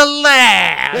with be her. the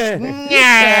last. I've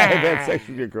had sex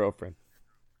with your girlfriend.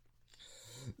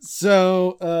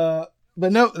 So,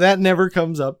 but no, that never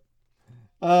comes up.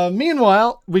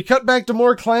 Meanwhile, we cut back to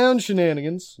more clown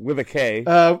shenanigans. With a K.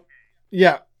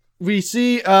 Yeah. We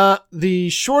see the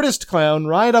shortest clown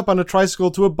ride up on a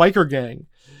tricycle to a biker gang.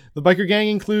 The biker gang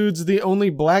includes the only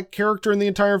black character in the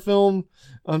entire film.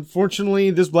 Unfortunately,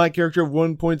 this black character at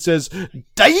one point says,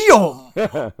 damn!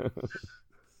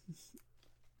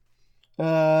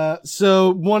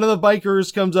 So one of the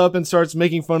bikers comes up and starts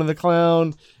making fun of the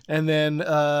clown, and then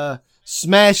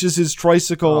smashes his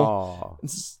tricycle.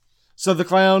 Aww. So the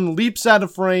clown leaps out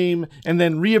of frame and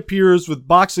then reappears with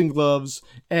boxing gloves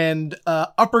and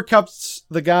uppercuts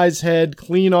the guy's head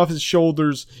clean off his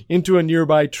shoulders into a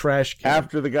nearby trash can.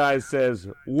 After the guy says,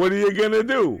 what are you gonna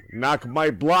do? Knock my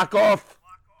block off?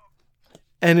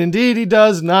 And indeed he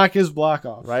does knock his block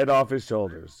off. Right off his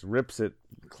shoulders. Rips it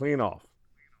clean off.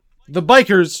 The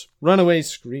bikers run away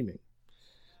screaming.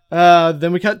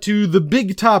 Then we cut to the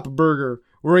Big Top Burger,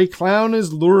 where a clown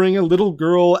is luring a little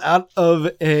girl out of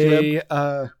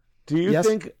a... Do you yes?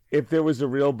 think if there was a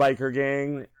real biker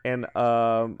gang and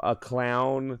a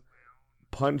clown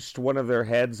punched one of their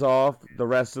heads off, the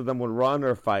rest of them would run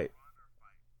or fight?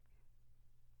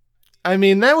 I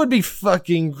mean, that would be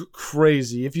fucking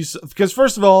crazy. Because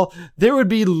first of all, there would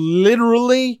be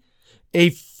literally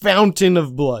a fountain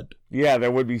of blood. Yeah,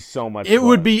 there would be so much It blood.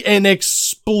 would be an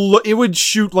it would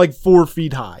shoot like 4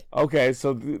 feet high. Okay,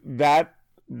 so that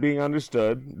being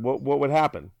understood, what would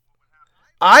happen?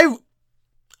 I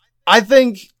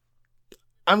think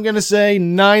I'm gonna say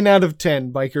 9 out of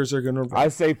 10 bikers are gonna run. I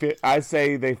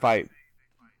say they fight.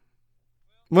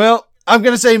 Well, I'm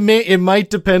gonna say it might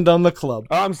depend on the club.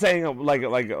 Oh, I'm saying like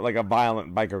a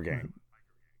violent biker gang,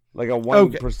 like a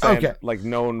 1%, Okay. like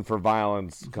known for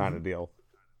violence kind of deal.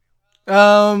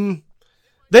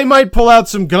 They might pull out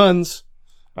some guns.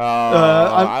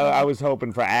 I was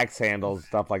hoping for axe handles,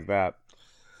 stuff like that.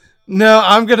 No,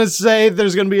 I'm gonna say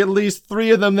there's gonna be at least 3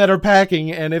 of them that are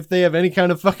packing, and if they have any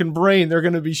kind of fucking brain, they're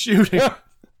gonna be shooting.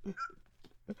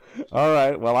 All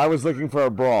right. Well, I was looking for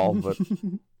a brawl, but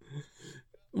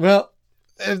well,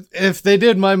 If they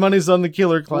did, my money's on the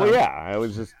killer clown. Well, yeah, I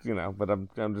was just, but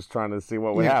I'm just trying to see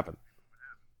what would happen.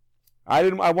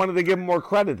 I wanted to give him more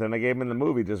credit than I gave him in the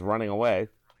movie, just running away.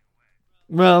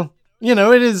 Well,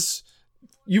 it is.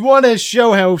 You want to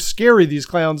show how scary these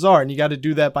clowns are, and you got to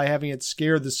do that by having it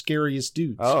scare the scariest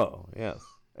dudes. Oh, yes.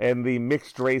 And the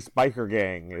mixed race biker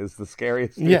gang is the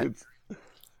scariest dudes.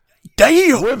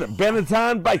 Damn! We're the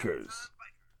Benetton bikers.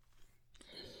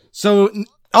 So,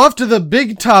 off to the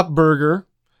Big Top Burger,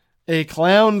 a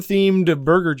clown-themed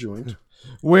burger joint,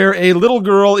 where a little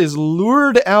girl is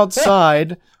lured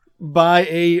outside by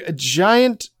a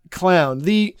giant clown.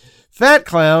 The fat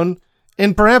clown,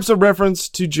 and perhaps a reference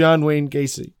to John Wayne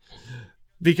Gacy.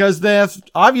 Because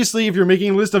obviously, if you're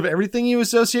making a list of everything you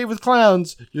associate with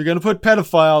clowns, you're going to put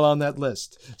pedophile on that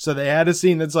list. So they had a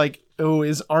scene that's like,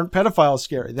 aren't pedophiles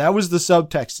scary? That was the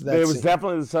subtext to that It was scene.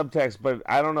 definitely the subtext, but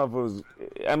I don't know if it was...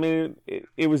 I mean,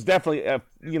 it was definitely a,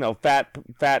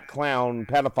 fat clown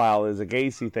pedophile is a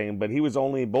Gacy thing, but he was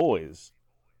only boys.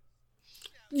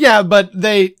 Yeah, but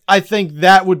I think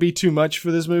that would be too much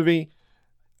for this movie.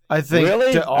 I think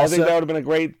really? I think that would have been a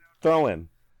great throw-in.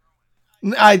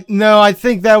 I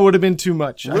think that would have been too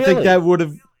much. Really? I think that would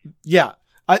have,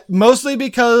 mostly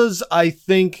because I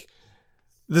think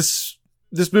this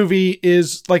movie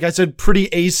is, like I said, pretty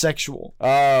asexual.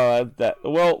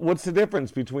 Well, what's the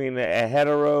difference between a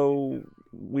hetero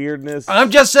weirdness? I'm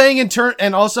just saying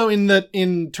and also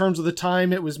in terms of the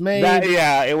time it was made.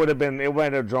 It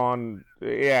might have drawn.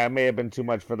 Yeah, it may have been too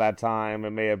much for that time. It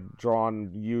may have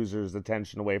drawn users'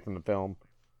 attention away from the film.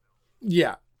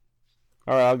 Yeah.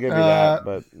 All right, I'll give you that.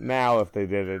 But now, if they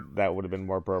did it, that would have been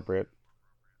more appropriate.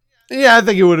 Yeah, I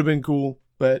think it would have been cool.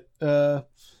 But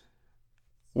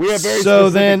we have very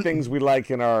specific things we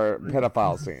like in our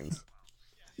pedophile scenes.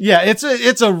 Yeah,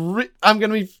 I'm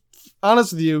gonna be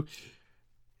honest with you.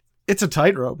 It's a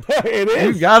tightrope. It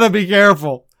is. You gotta be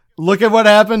careful. Look at what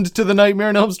happened to the Nightmare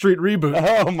on Elm Street reboot.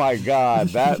 Oh my God,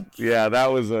 they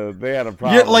had a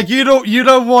problem. You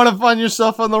don't want to find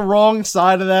yourself on the wrong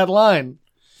side of that line.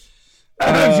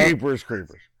 Jeepers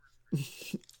creepers.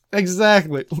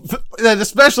 Exactly.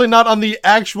 Especially not on the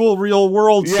actual real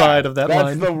world side of that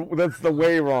line. That's the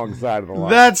way wrong side of the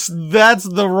line. That's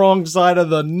the wrong side of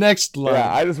the next line.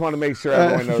 Yeah, I just want to make sure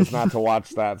everyone knows not to watch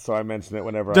that, so I mention it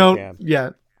whenever I can.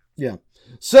 Yeah.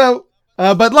 So,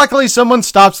 but luckily someone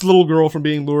stops the little girl from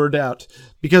being lured out,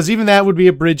 because even that would be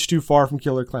a bridge too far from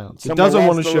Killer Klowns. It doesn't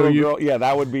want to show you. Girl. Yeah,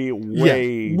 that would be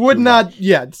way. Would not. Much.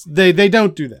 Yeah, they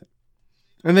don't do that,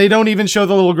 and they don't even show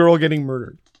the little girl getting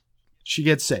murdered. She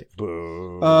gets saved.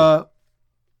 Boo.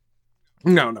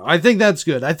 No. I think that's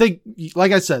good. I think,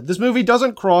 like I said, this movie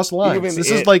doesn't cross lines.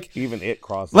 Even it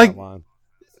crosses that line.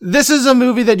 This is a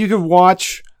movie that you could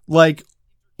watch like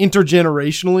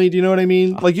intergenerationally. Do you know what I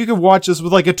mean? Like you could watch this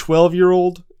with like a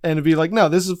 12-year-old and it'd be like, no,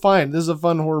 this is fine. This is a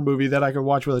fun horror movie that I could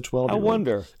watch with a 12-year-old. I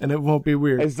wonder. And it won't be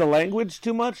weird. Is the language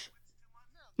too much?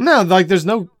 No, like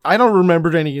I don't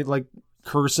remember any like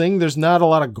cursing. There's not a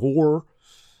lot of gore.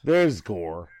 There's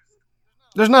gore.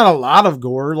 There's not a lot of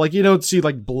gore. Like, you don't see,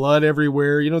 like, blood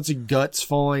everywhere. You don't see guts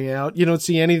falling out. You don't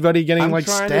see anybody getting, stabbed.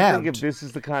 I'm trying to think if this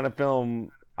is the kind of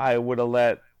film I would have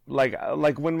let...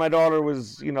 Like when my daughter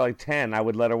was, 10, I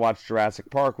would let her watch Jurassic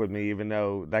Park with me, even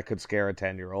though that could scare a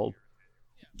 10-year-old.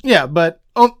 Yeah, but...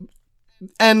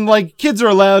 and, kids are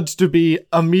allowed to be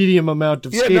a medium amount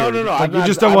of scared. No. Like, you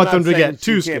just don't want them to get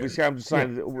too scared. I'm just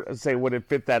trying to say, would it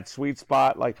fit that sweet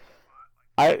spot? Like...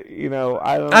 I don't know.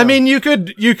 I mean, you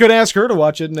could ask her to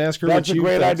watch it and ask her what she thinks.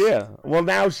 That's a great idea. Well,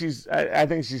 now I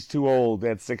think she's too old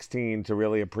at 16 to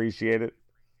really appreciate it.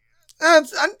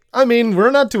 I mean, we're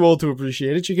not too old to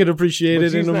appreciate it. She could appreciate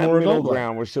it in a more adult way.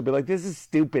 Where she'll be like, this is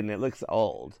stupid and it looks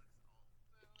old.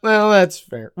 Well, that's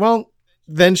fair. Well,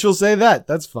 then she'll say that.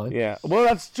 That's fine. Yeah. Well,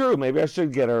 that's true. Maybe I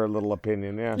should get her a little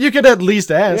opinion. Yeah. You could at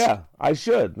least ask. Yeah, I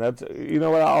should. You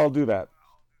know what? I'll do that.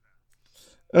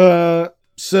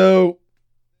 So...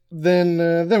 Then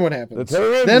what happens?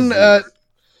 Then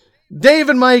Dave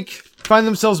and Mike find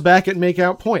themselves back at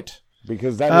Makeout Point.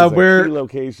 Because that is a key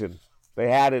location. They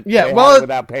had it,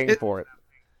 without paying for it.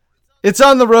 It's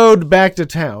on the road back to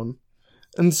town.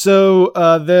 And so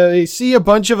they see a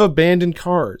bunch of abandoned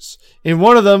cars. In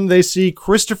one of them, they see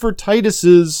Christopher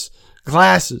Titus's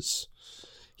glasses.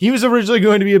 He was originally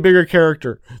going to be a bigger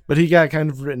character, but he got kind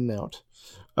of written out.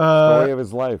 Story of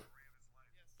his life.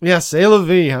 Yeah, c'est la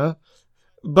vie, huh?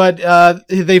 But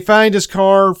they find his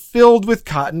car filled with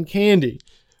cotton candy,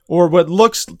 or what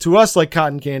looks to us like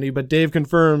cotton candy, but Dave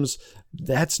confirms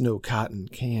that's no cotton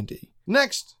candy.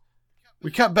 Next, we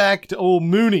cut back to old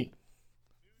Mooney.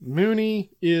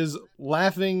 Mooney is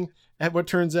laughing at what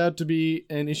turns out to be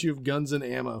an issue of Guns and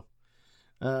Ammo.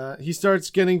 He starts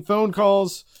getting phone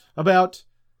calls about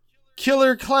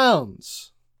killer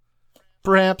clowns,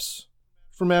 perhaps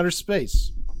from outer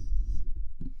space.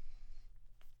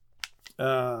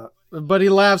 But he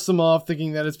laughs them off,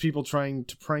 thinking that it's people trying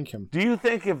to prank him. Do you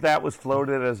think if that was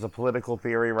floated as a political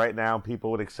theory right now,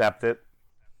 people would accept it?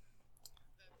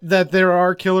 That there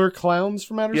are killer clowns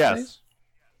from outer space? Yes.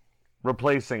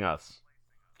 Replacing us.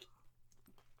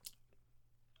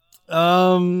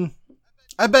 I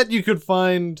bet you could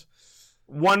find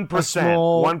 1%.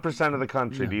 small... 1% of the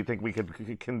country. Yeah. Do you think we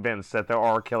could convince that there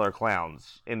are killer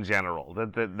clowns in general?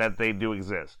 That they do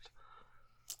exist?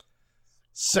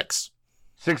 6%.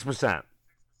 6%.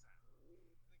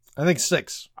 I think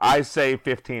 6. I say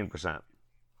 15%.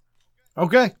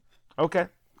 Okay. Okay.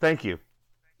 Thank you.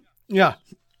 Yeah.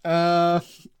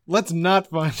 Let's not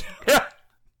find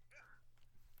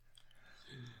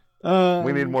out.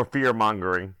 We need more fear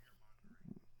mongering.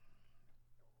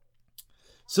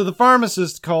 So the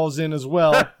pharmacist calls in as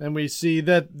well, and we see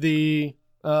that the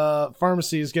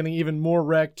pharmacy is getting even more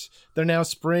wrecked. They're now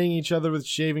spraying each other with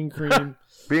shaving cream.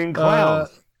 Being clowns.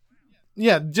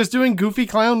 Yeah, just doing goofy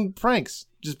clown pranks.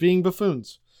 Just being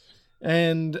buffoons.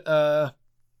 And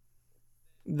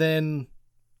then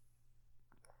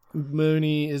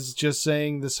Mooney is just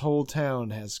saying this whole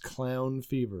town has clown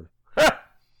fever.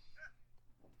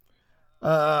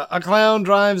 A clown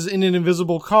drives in an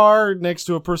invisible car next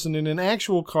to a person in an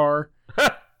actual car.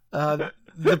 The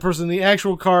person in the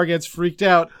actual car gets freaked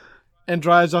out and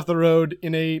drives off the road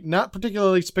in a not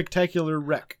particularly spectacular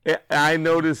wreck. I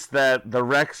noticed that the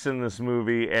wrecks in this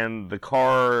movie and the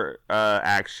car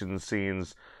action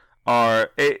scenes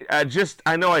are...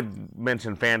 I know I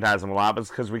mentioned Phantasm a lot, but it's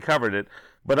because we covered it.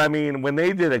 But I mean, when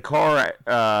they did a car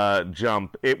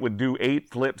jump, it would do 8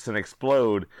 flips and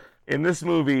explode. In this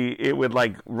movie, it would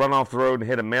like run off the road and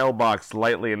hit a mailbox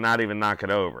lightly and not even knock it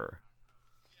over.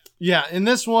 Yeah, in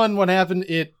this one, what happened,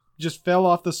 it just fell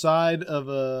off the side of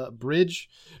a bridge.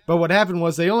 But what happened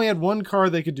was they only had one car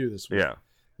they could do this with. Yeah.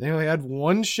 They only had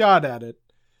one shot at it.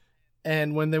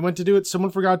 And when they went to do it,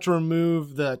 someone forgot to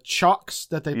remove the chocks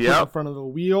that they put in front of the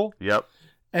wheel. Yep.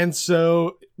 And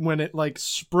so when it like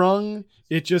sprung,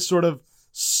 it just sort of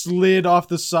slid off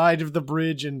the side of the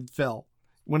bridge and fell.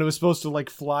 When it was supposed to like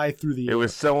fly through the air. It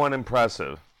was so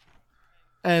unimpressive.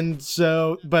 And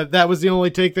so, but that was the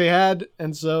only take they had.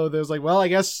 And so there was like, well, I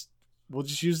guess we'll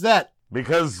just use that.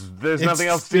 Because there's nothing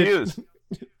else to use.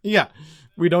 Yeah.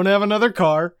 We don't have another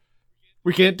car.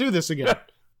 We can't do this again.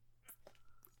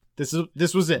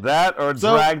 This was it. That or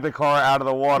drag the car out of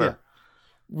the water.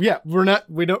 Yeah. We're not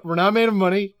made of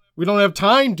money. We don't have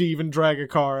time to even drag a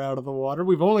car out of the water.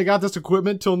 We've only got this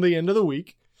equipment till the end of the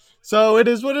week. So it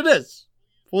is what it is.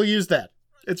 We'll use that.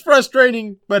 It's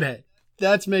frustrating, but hey,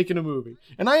 that's making a movie.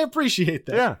 And I appreciate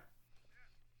that. Yeah.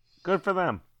 Good for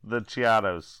them. The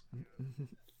Chiatos.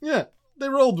 Yeah. They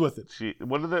rolled with it.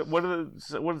 What did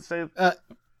it say?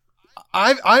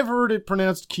 I've heard it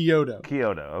pronounced Kyoto.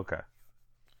 Kyoto,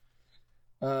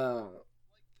 okay.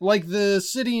 Like the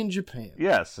city in Japan.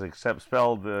 Yes, except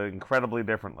spelled incredibly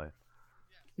differently.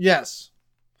 Yes.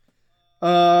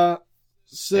 And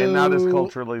not as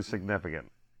culturally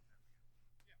significant.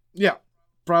 Yeah,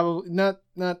 probably not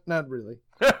really.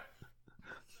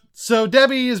 So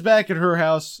Debbie is back at her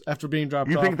house after being dropped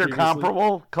off. You think they're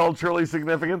comparable culturally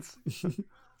significance?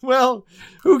 Well,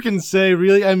 who can say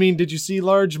really? I mean, did you see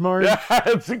Large Marge? Yeah,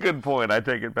 that's a good point. I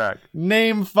take it back.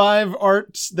 Name 5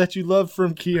 arts that you love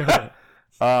from Kyoto.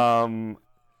 Bukkake.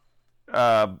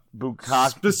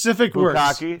 Specific works.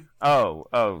 Bukkake.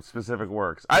 Oh, specific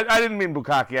works. I didn't mean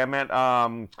bukkake. I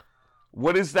meant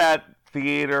what is that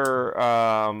theater?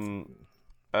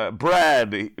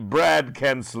 Brad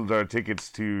canceled our tickets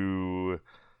to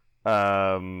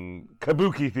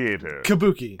Kabuki Theater.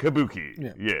 Kabuki.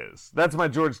 Yeah. Yes, that's my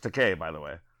George Takei, by the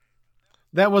way.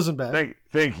 That wasn't bad.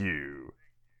 Thank you.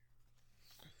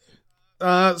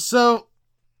 So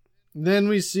then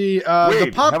we see Wait,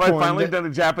 the popcorn. Have I finally done a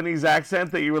Japanese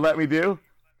accent that you would let me do?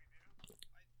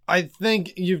 I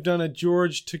think you've done a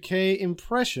George Takei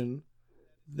impression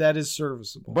that is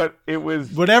serviceable. But it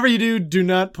was... Whatever you do, do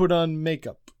not put on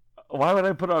makeup. Why would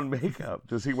I put on makeup?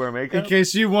 Does he wear makeup? In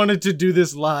case you wanted to do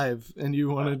this live and you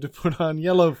wanted to put on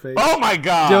yellow face. Oh my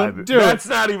God! Don't do it. That's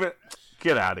not even...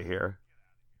 Get out of here.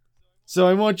 So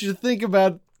I want you to think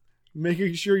about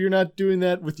making sure you're not doing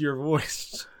that with your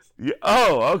voice. Yeah,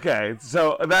 oh, okay.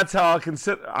 So that's how I'll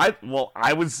consider... I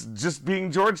was just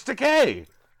being George Takei.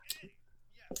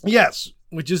 Yes,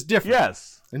 which is different.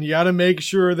 Yes. And you got to make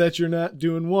sure that you're not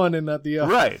doing one and not the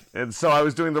other. Right. And so I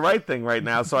was doing the right thing right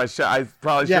now. So I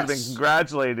probably should have been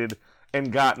congratulated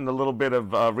and gotten a little bit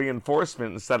of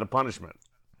reinforcement instead of punishment.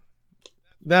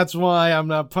 That's why I'm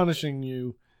not punishing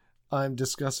you. I'm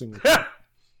discussing it.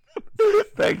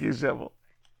 Thank you, Shibble.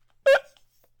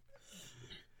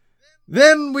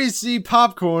 Then we see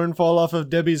popcorn fall off of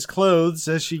Debbie's clothes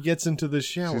as she gets into the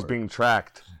shower. She's being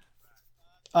tracked.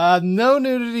 No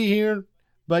nudity here,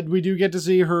 but we do get to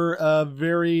see her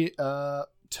very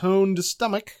toned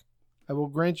stomach. I will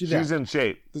grant you that. She's in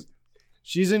shape.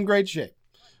 She's in great shape.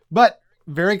 But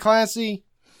very classy.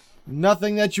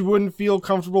 Nothing that you wouldn't feel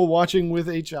comfortable watching with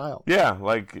a child. Yeah,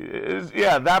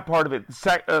 that part of it.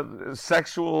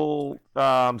 Sexual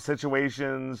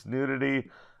situations, nudity.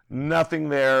 Nothing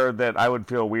there that I would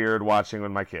feel weird watching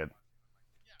with my kid.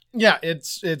 Yeah,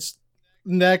 it's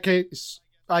in that case,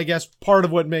 I guess part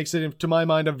of what makes it, to my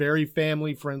mind, a very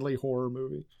family-friendly horror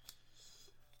movie.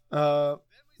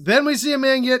 Then we see a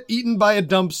man get eaten by a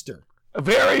dumpster. A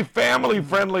very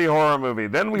family-friendly horror movie.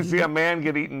 Then we see a man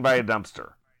get eaten by a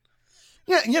dumpster.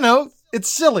 Yeah, it's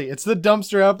silly. It's the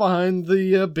dumpster out behind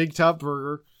the Big Top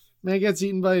Burger. Man gets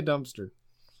eaten by a dumpster.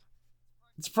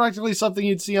 It's practically something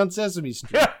you'd see on Sesame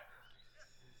Street. Yeah.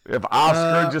 If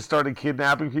Oscar just started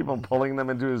kidnapping people and pulling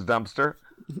them into his dumpster.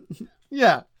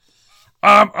 Yeah.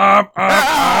 That's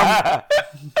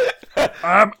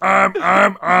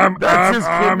his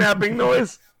kidnapping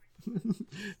noise?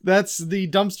 That's the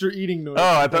dumpster eating noise.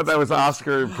 Oh, I thought that was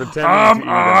Oscar pretending to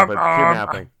eat it, but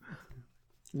kidnapping.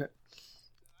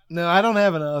 No, I don't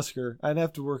have an Oscar. I'd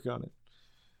have to work on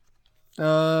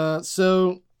it.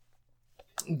 So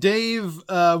Dave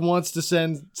wants to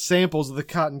send samples of the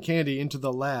cotton candy into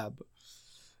the lab.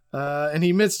 And he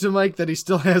admits to Mike that he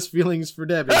still has feelings for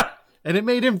Debbie. And it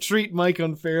made him treat Mike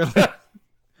unfairly.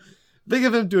 Big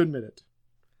of him to admit it.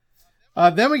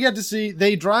 Then we get to see,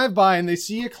 they drive by and they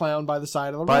see a clown by the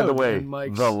side of the road. By the way,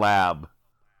 the lab.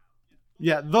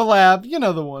 Yeah, the lab. You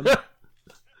know the one.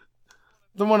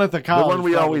 The one at the college. The one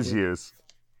we always use.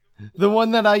 The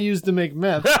one that I use to make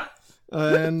meth.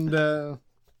 And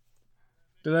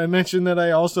did I mention that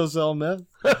I also sell meth?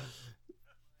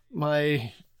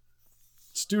 My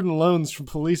student loans from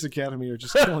Police Academy are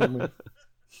just killing me.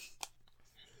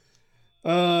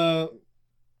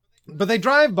 But they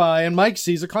drive by and Mike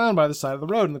sees a clown by the side of the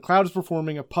road and the clown is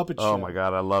performing a puppet show. Oh my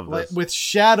God, I love this. With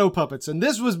shadow puppets. And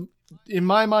this was, in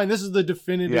my mind, this is the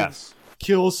definitive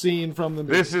kill scene from the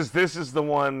movie. This is the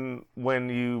one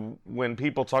when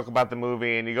people talk about the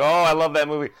movie and you go, oh, I love that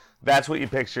movie. That's what you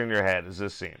picture in your head is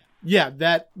this scene. Yeah,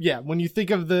 when you think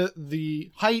of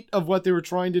the height of what they were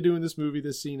trying to do in this movie,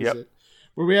 this scene is it.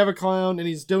 Where we have a clown and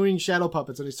he's doing shadow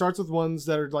puppets and he starts with ones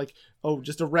that are like, oh,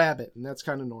 just a rabbit, and that's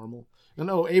kind of normal. And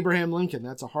oh, Abraham Lincoln,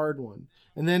 that's a hard one.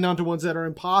 And then onto ones that are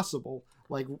impossible,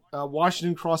 like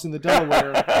Washington crossing the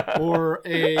Delaware, or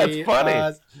a that's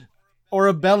funny. Or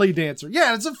a belly dancer.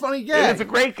 Yeah, it's a funny gag. It's a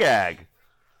great gag.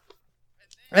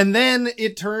 And then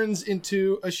it turns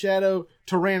into a shadow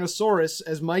Tyrannosaurus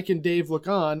as Mike and Dave look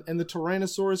on, and the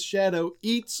Tyrannosaurus shadow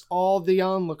eats all the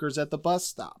onlookers at the bus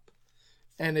stop.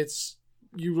 And it's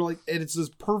this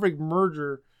perfect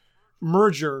merger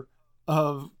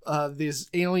of these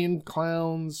alien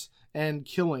clowns and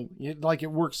killing.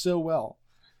 It works so well.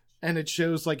 And it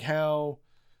shows how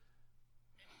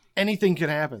anything can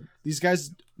happen. These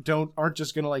guys aren't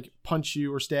just gonna punch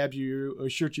you or stab you or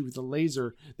shoot you with a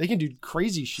laser. They can do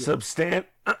crazy shit.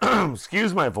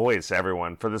 Excuse my voice,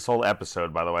 everyone, for this whole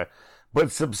episode, by the way. But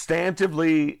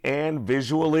substantively and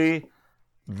visually,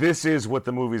 this is what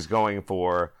the movie's going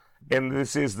for, and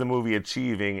this is the movie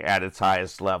achieving at its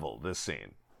highest level. This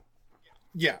scene.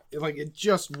 Yeah, it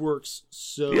just works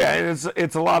so. Yeah, and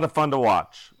it's a lot of fun to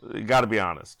watch. You got to be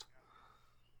honest.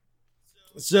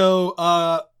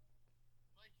 So,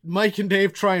 Mike and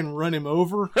Dave try and run him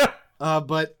over,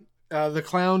 but the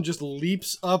clown just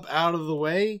leaps up out of the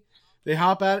way. They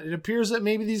hop out. It appears that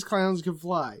maybe these clowns can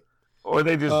fly. Or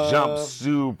they just jump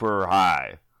super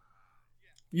high.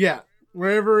 Yeah,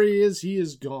 wherever he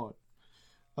is gone.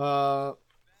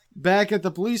 Back at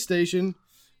the police station,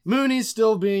 Mooney's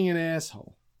still being an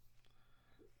asshole.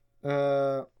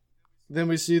 Then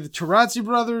we see the Tarazzi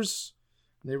brothers.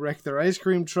 They wreck their ice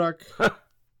cream truck.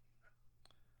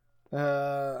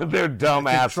 They're dumb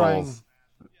assholes.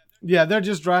 They're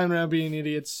just driving around being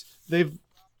idiots. They've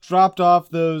dropped off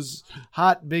those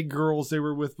hot big girls they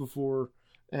were with before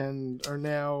and are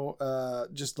now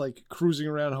just cruising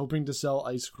around hoping to sell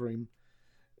ice cream.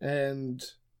 And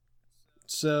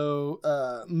so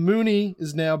Mooney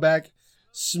is now back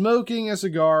smoking a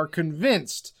cigar,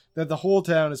 convinced that the whole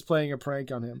town is playing a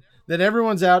prank on him, that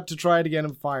everyone's out to try to get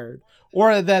him fired,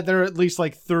 or that there are at least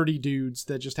 30 dudes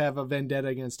that just have a vendetta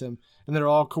against him, and they're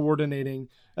all coordinating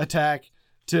attack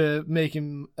to make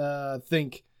him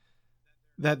think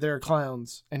that they're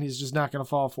clowns, and he's just not going to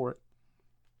fall for it.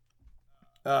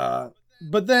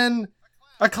 But then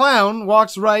a clown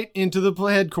walks right into the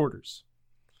headquarters.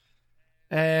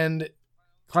 And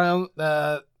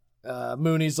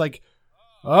Mooney's like,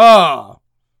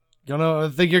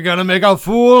 think you're gonna make a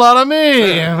fool out of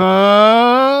me,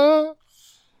 huh?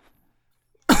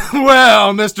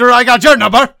 Well, mister, I got your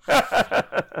number.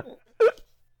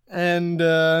 And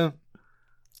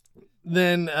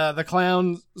then the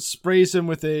clown sprays him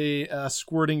with a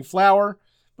squirting flower,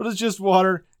 but it's just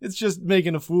water. It's just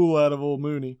making a fool out of old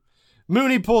Mooney.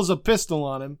 Mooney pulls a pistol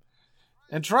on him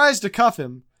and tries to cuff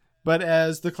him, but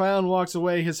as the clown walks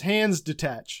away, his hands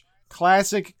detach.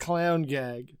 Classic clown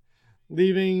gag,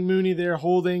 leaving Mooney there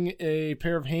holding a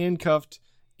pair of handcuffed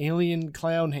alien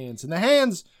clown hands. And the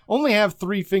hands only have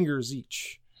 3 fingers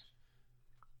each.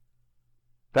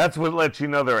 That's what lets you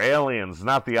know they're aliens,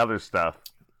 not the other stuff.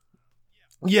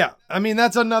 Yeah, I mean,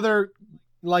 that's another,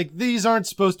 like, these aren't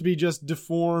supposed to be just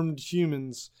deformed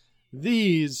humans.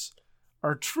 These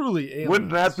are truly aliens.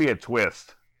 Wouldn't that be a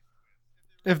twist?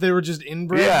 If they were just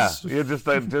inbreds? Yeah, you're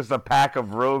just a pack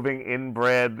of roving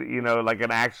inbred, like an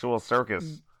actual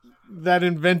circus. That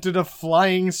invented a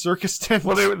flying circus tent?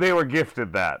 Well, they were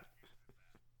gifted that.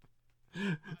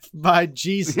 By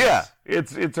Jesus. Yeah,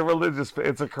 it's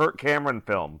a Kirk Cameron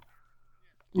film.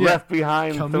 Yeah. Left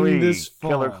Behind Coming 3,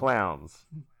 Killer Clowns.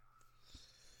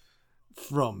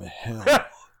 From hell.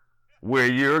 Where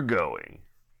you're going.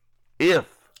 If...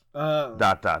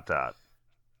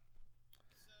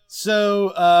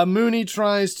 So, Mooney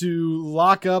tries to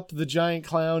lock up the giant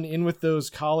clown in with those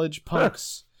college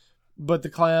punks, but the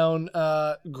clown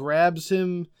grabs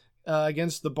him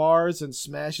against the bars and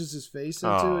smashes his face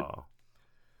into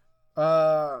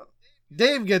it.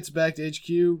 Dave gets back to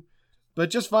HQ, but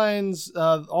just finds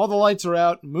all the lights are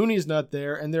out, Mooney's not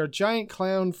there, and there are giant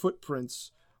clown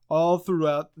footprints all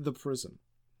throughout the prison.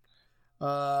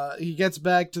 He gets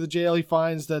back to the jail. He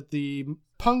finds that the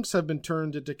punks have been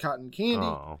turned into cotton candy.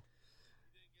 Oh.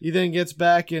 He then gets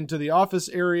back into the office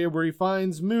area where he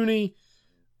finds Mooney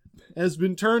has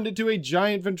been turned into a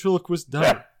giant ventriloquist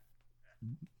dummy.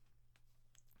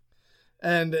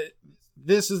 And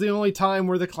this is the only time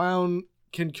where the clown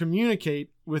can communicate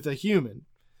with a human.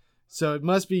 So it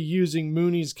must be using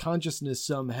Mooney's consciousness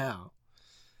somehow.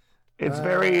 It's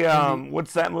very,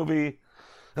 what's that movie?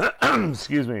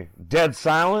 Excuse me. Dead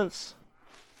Silence?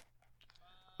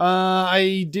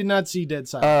 I did not see Dead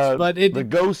Silence, but the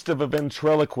ghost of a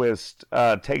ventriloquist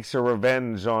takes her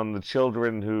revenge on the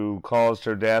children who caused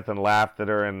her death and laughed at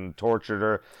her and tortured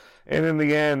her. And in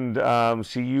the end,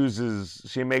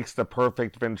 she makes the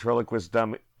perfect ventriloquist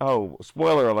dummy. Oh,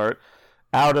 spoiler alert.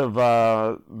 Out of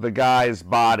the guy's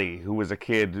body, who was a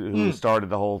kid who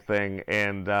started the whole thing,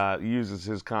 and uses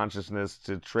his consciousness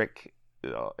to trick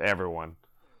everyone.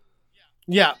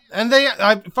 Yeah, and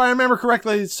if I remember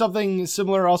correctly, something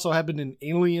similar also happened in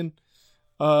Alien.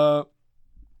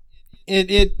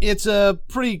 It's a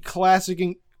pretty classic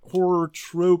horror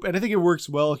trope, and I think it works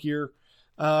well here,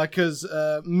 because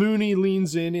Mooney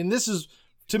leans in, and this is,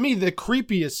 to me, the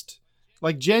creepiest,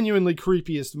 like genuinely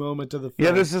creepiest moment of the film.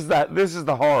 Yeah, this is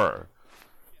the horror.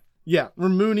 Yeah, where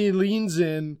Mooney leans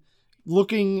in,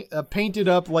 looking painted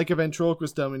up like a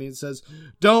ventriloquist dummy, and says,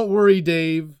 "Don't worry,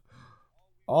 Dave.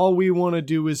 All we want to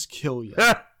do is kill you."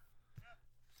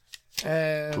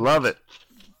 And love it.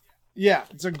 Yeah,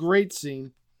 it's a great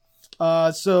scene.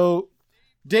 So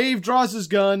Dave draws his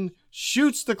gun,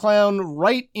 shoots the clown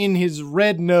right in his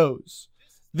red nose.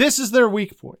 This is their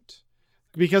weak point,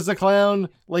 because the clown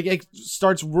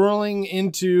starts whirling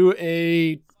into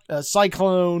a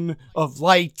cyclone of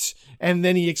light, and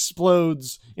then he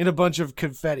explodes in a bunch of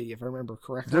confetti, if I remember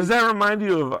correctly. Does that remind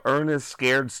you of Ernest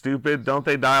Scared Stupid? Don't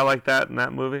they die like that in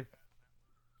that movie?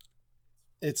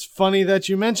 It's funny that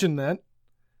you mentioned that.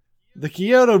 The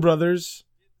Kyoto brothers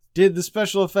did the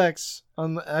special effects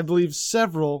on, I believe,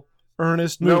 several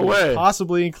Ernest movies. No way.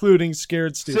 Possibly including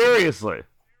Scared Stupid.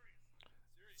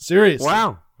 Seriously.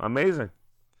 Wow. Amazing.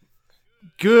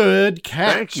 Good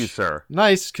catch. Thank you, sir.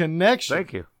 Nice connection.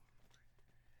 Thank you.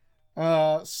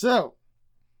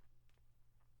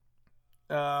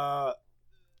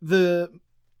 The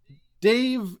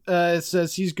Dave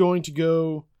says he's going to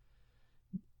go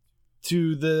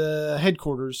to the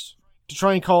headquarters to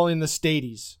try and call in the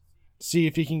Stadies, see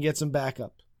if he can get some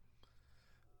backup.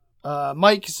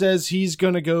 Mike says he's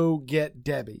going to go get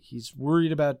Debbie. He's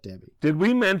worried about Debbie. Did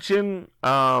we mention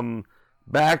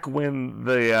back when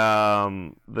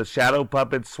the shadow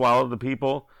puppets swallowed the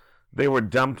people, they were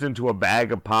dumped into a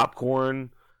bag of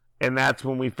popcorn, and that's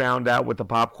when we found out what the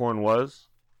popcorn was?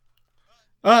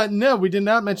 No, we did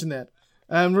not mention that.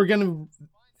 And we're going to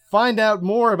find out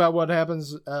more about what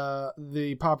happens,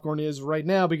 the popcorn is right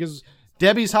now, because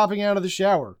Debbie's hopping out of the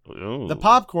shower. Ooh. The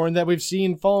popcorn that we've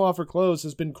seen falling off her clothes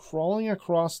has been crawling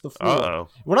across the floor. Uh-oh.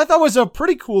 What I thought was a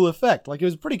pretty cool effect. Like, it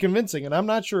was pretty convincing, and I'm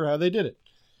not sure how they did it.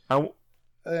 What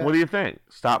do you think?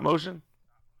 Stop motion?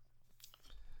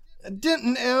 It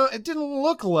didn't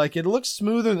look like it. It looked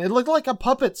smoother. It looked like a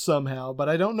puppet somehow, but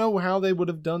I don't know how they would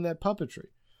have done that puppetry.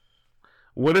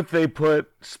 What if they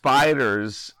put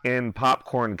spiders in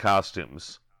popcorn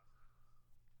costumes?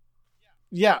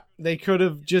 Yeah, they could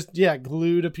have just,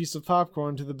 glued a piece of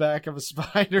popcorn to the back of a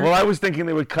spider. Well, I was thinking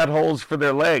they would cut holes for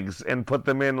their legs and put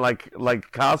them in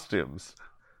like costumes.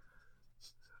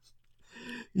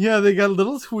 Yeah, they got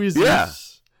little tweezers. Yeah.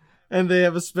 And they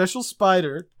have a special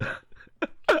spider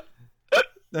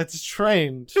that's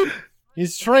trained.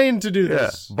 He's trained to do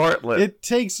this. Bartlett. It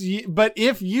takes, but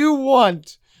if you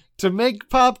want to make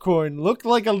popcorn look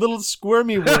like a little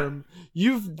squirmy worm,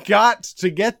 you've got to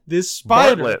get this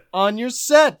spider Bartlett. on your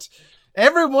set.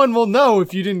 Everyone will know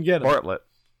if you didn't get it. Bartlett.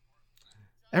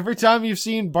 Every time you've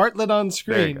seen Bartlett on There you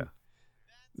screen, go.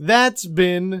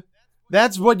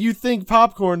 that's what you think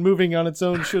popcorn moving on its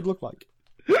own should look like.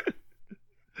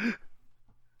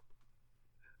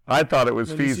 I thought it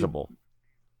was feasible.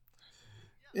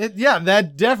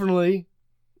 That definitely.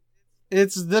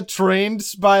 It's the trained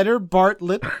spider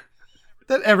Bartlett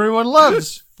that everyone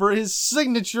loves for his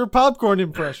signature popcorn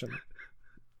impression.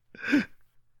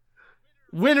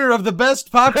 Winner of the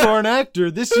best popcorn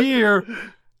actor this year,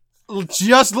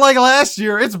 just like last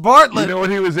year, it's Bartlett. You know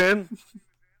what he was in?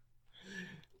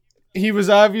 He was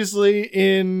obviously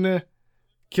in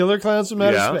Killer Klowns from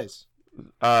Outer Space.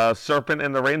 Serpent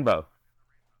and the Rainbow.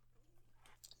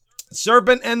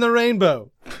 Serpent and the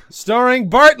Rainbow, starring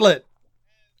Bartlett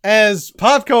as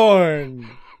Popcorn.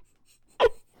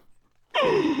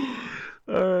 All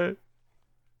right.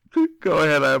 Go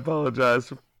ahead, I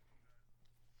apologize.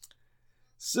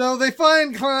 So they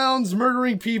find clowns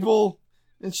murdering people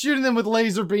and shooting them with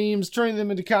laser beams, turning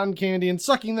them into cotton candy, and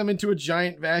sucking them into a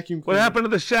giant vacuum cleaner. What happened to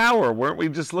the shower? Weren't we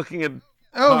just looking at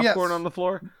popcorn on the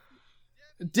floor?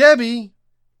 Debbie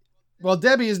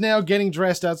is now getting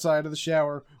dressed outside of the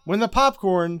shower when the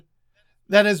popcorn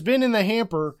that has been in the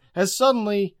hamper has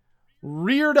suddenly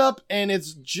reared up, and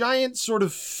it's giant sort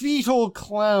of fetal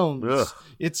clowns. Ugh.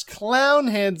 It's clown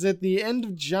heads at the end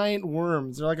of giant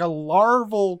worms. They're like a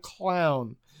larval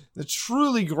clown. They're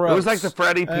truly gross. It was like the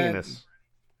Freddy penis.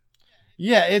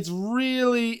 Yeah, it's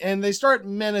really... And they start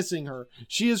menacing her.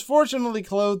 She is fortunately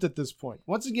clothed at this point.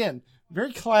 Once again,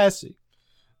 very classy.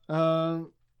 So...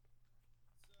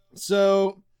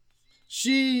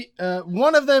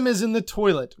 one of them is in the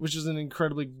toilet, which is an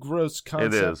incredibly gross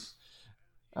concept. It is.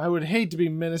 I would hate to be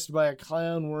menaced by a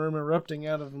clown worm erupting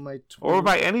out of my toilet. Or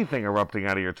by anything erupting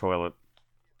out of your toilet.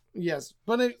 Yes,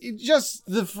 but it just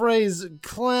the phrase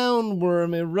clown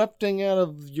worm erupting out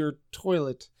of your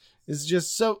toilet is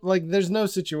just so, like, there's no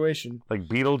situation. Like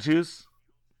Beetlejuice?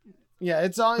 Yeah,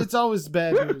 it's always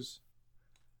bad news.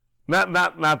 Not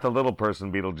the little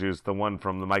person Beetlejuice, the one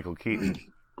from the Michael Keaton.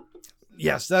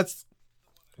 Yes, that's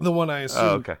the one I assume.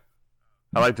 Oh, okay.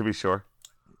 I like to be sure.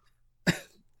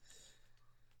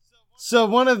 So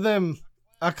one of them,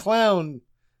 a clown,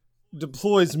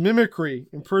 deploys mimicry,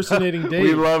 impersonating Dave.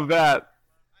 We love that.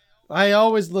 I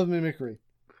always love mimicry.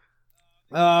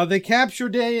 They capture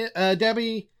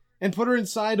Debbie and put her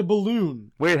inside a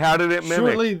balloon. Wait, how did it mimic?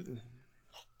 Shortly,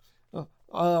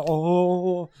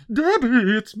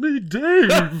 Debbie, it's me,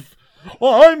 Dave.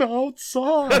 I'm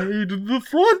outside the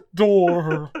front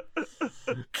door.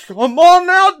 Come on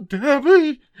out,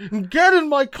 Debbie, and get in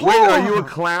my car. Wait, are you a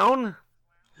clown?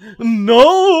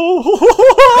 No.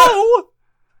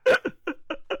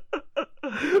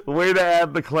 Way to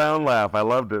add the clown laugh. I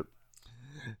loved it.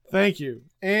 Thank you.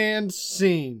 And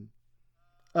scene.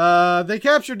 They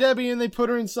capture Debbie and they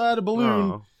put her inside a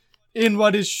balloon in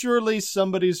what is surely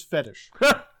somebody's fetish.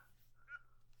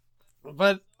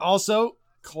 But also,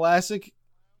 classic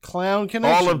clown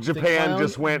connection. All of Japan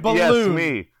just went, balloon. Yes,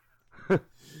 me.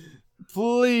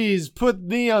 Please put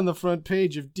me on the front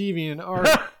page of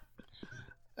DeviantArt.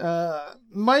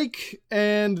 Mike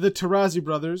and the Tarazi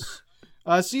brothers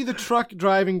see the truck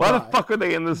driving by. Why the fuck are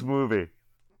they in this movie?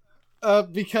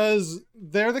 Because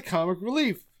they're the comic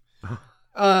relief.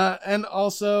 And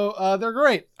also, they're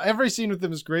great. Every scene with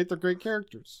them is great. They're great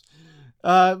characters.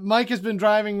 Mike has been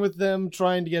driving with them,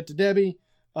 trying to get to Debbie.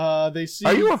 They see.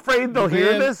 Are you afraid they'll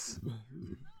hear this?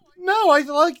 No, I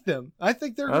like them. I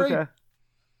think they're great. Okay.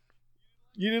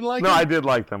 You didn't like them? them? No, I did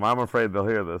like them. I'm afraid they'll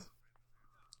hear this.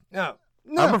 No,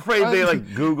 I'm afraid they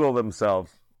Google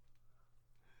themselves.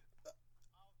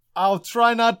 I'll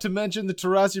try not to mention the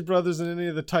Tarazi brothers in any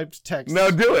of the typed texts.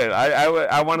 No, do it.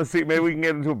 I want to see. Maybe we can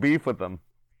get into a beef with them.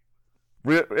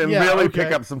 really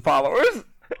pick up some followers.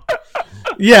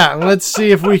 Yeah, let's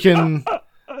see if we can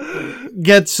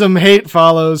get some hate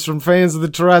follows from fans of the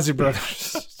Taurasi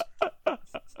brothers.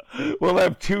 We'll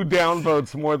have 2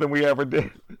 downvotes more than we ever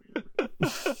did.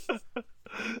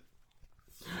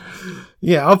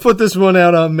 Yeah, I'll put this one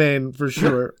out on main for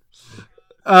sure.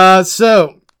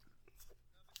 So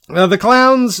the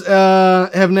Klowns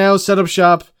have now set up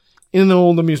shop in an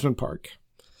old amusement park.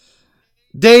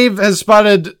 Dave has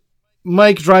spotted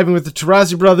Mike driving with the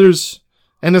Taurasi brothers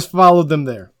and has followed them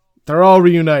there. They're all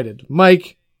reunited.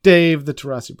 Mike, Dave, the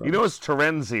Taurasi brothers. You know it's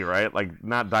Terenzi, right? Like,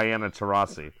 not Diana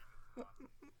Taurasi.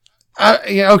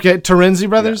 Yeah, okay. Terenzi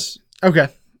brothers? Yeah. Okay.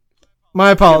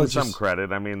 My apologies. Give them some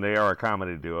credit. I mean, they are a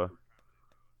comedy duo.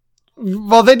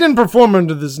 Well, they didn't perform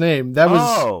under this name. That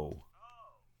was...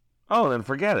 Oh, then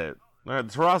forget it.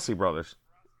 Taurasi brothers.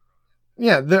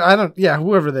 Yeah,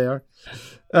 whoever they are.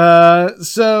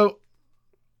 So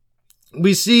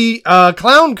we see a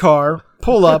clown car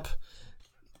pull up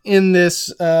in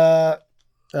this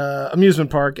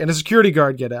amusement park, and a security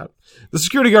guard get out. The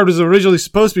security guard was originally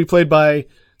supposed to be played by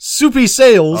Soupy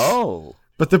Sales,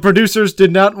 but the producers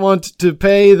did not want to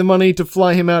pay the money to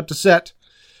fly him out to set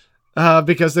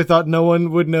because they thought no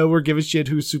one would know or give a shit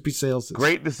who Soupy Sales is.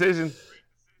 Great decision.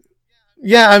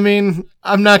 Yeah, I mean,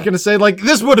 I'm not going to say, like,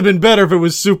 this would have been better if it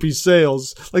was Soupy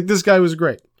Sales. Like, this guy was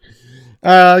great.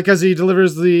 Because he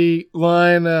delivers the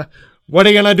line, what are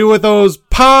you going to do with those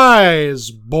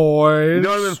pies, boys? You know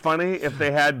what would have been funny? If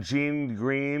they had Gene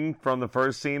Green from the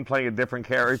first scene playing a different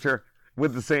character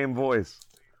with the same voice.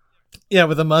 Yeah,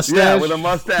 with a mustache? Yeah, with a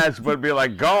mustache, but it'd be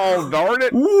like, God darn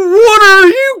it. What are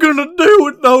you going to do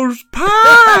with those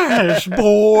pies,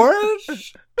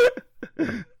 boys?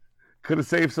 Could have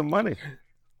saved some money.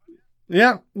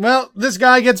 Yeah, well, this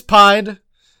guy gets pied,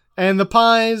 and the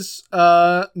pies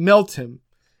melt him.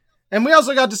 And we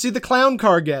also got to see the clown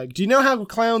car gag. Do you know how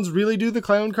clowns really do the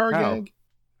clown car gag?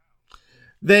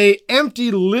 They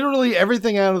empty literally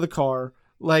everything out of the car.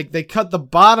 Like, they cut the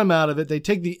bottom out of it, they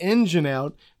take the engine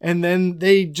out, and then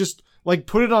they just, like,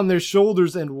 put it on their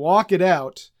shoulders and walk it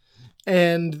out.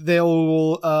 And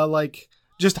they'll,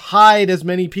 just hide as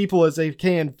many people as they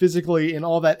can physically in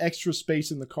all that extra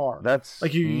space in the car. That's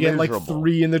like, you can get like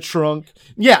 3 in the trunk.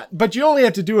 Yeah, but you only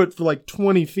have to do it for like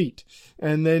 20 feet,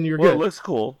 and then you're good. It looks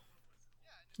cool.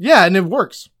 Yeah, and it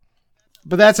works.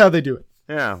 But that's how they do it.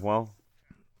 Yeah, well,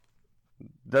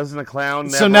 doesn't a clown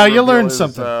never so now you learned his,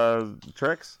 something.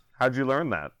 Tricks? How'd you learn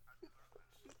that?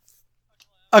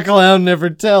 A clown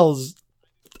never tells.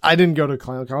 I didn't go to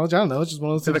clown college. I don't know. It's just one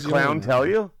of those things. Did a clown tell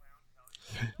you?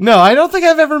 No, I don't think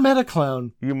I've ever met a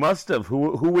clown. You must have.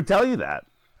 Who would tell you that?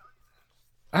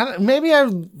 Maybe I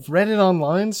read it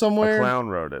online somewhere. A clown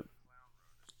wrote it.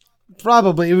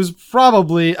 Probably. It was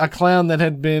probably a clown that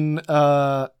had been,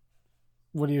 what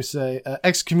do you say,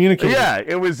 excommunicated. Yeah,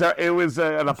 it was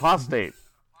an apostate.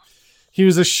 He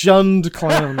was a shunned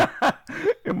clown.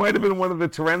 It might have been one of the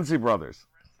Terenzi brothers.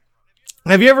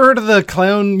 Have you ever heard of the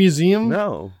Clown Museum?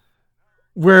 No.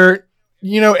 Where,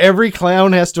 every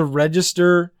clown has to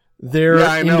register their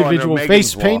individual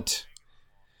face paint.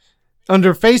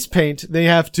 Under face paint, they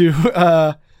have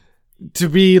to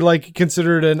be like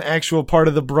considered an actual part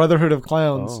of the Brotherhood of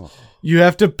Clowns. Oh. You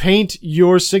have to paint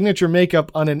your signature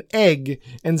makeup on an egg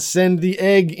and send the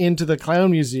egg into the Clown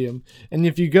Museum. And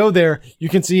if you go there, you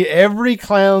can see every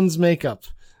clown's makeup.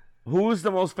 Who's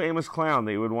the most famous clown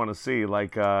that you would want to see?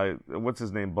 Like, what's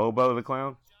his name? Bobo the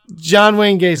clown? John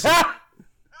Wayne Gacy.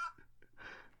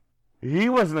 He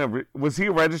wasn't was he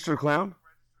a registered clown?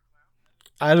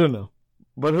 I don't know.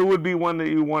 But who would be one that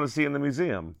you want to see in the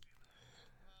museum?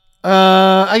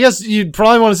 I guess you'd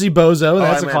probably want to see Bozo.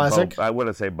 That's a classic. I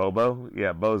wouldn't say Bobo.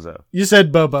 Yeah, Bozo. You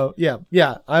said Bobo. Yeah.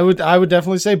 I would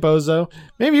definitely say Bozo.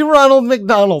 Maybe Ronald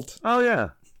McDonald. Oh yeah.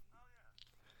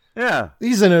 Yeah.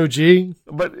 He's an OG.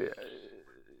 But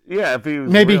yeah, if he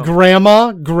was maybe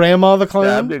real. Grandma the clown.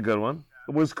 Yeah, that'd be a good one.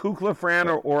 Was Kukla Fran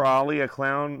or Ollie a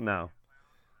clown? No.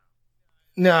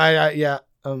 No, I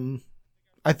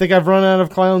think I've run out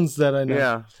of clowns that I know.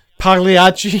 Yeah.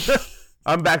 Pagliacci.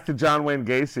 I'm back to John Wayne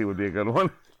Gacy would be a good one.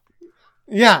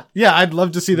 Yeah, I'd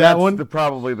love to see that one. That's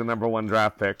probably the number 1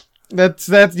 draft pick.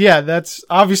 That's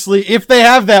obviously, if they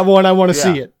have that one, I want to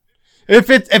see it.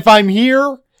 If I'm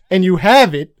here and you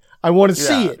have it, I want to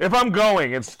see it. If I'm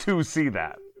going, it's to see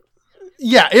that.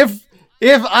 Yeah, if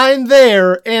I'm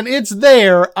there and it's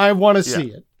there, I want to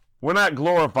see it. We're not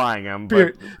glorifying him.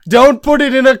 But... Don't put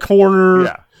it in a corner.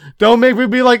 Yeah. Don't make me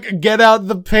be like, get out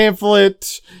the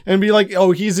pamphlet and be like,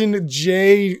 oh, he's in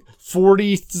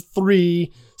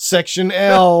J43, section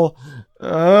L.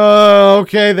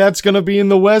 Okay, that's going to be in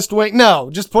the West Wing.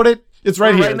 No, just put it It's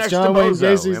right here. It's next John to Wayne Bozo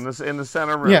Gacy's. in the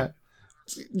center room. Yeah.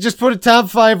 Just put a top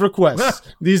 5 requests.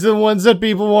 These are the ones that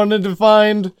people wanted to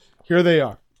find. Here they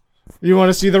are. You want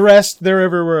to see the rest? They're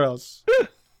everywhere else.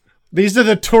 These are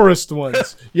the tourist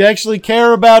ones. You actually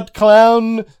care about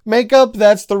clown makeup?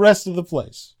 That's the rest of the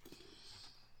place.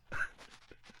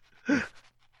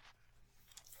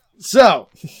 So,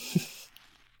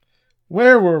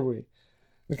 where were we?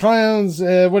 The clowns, what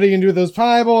are you going to do with those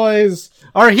pie boys?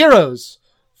 Our heroes.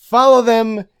 Follow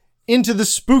them into the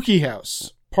spooky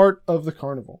house, part of the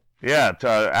carnival. Yeah,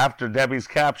 after Debbie's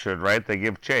captured, right? They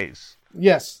give chase.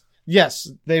 Yes.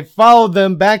 They followed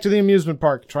them back to the amusement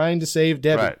park, trying to save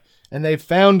Debbie. Right. And they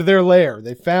found their lair.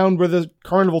 They found where the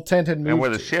carnival tent had moved And where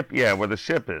the to. where the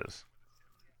ship is.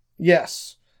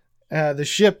 Yes. The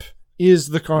ship is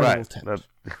the carnival tent.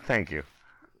 Thank you.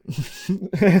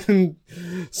 And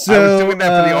so, I was doing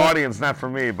that for the audience, not for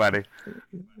me, buddy.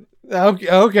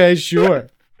 Okay, sure.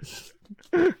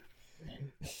 They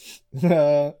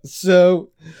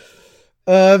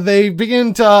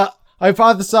begin to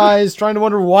hypothesize, trying to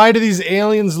wonder, why do these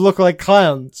aliens look like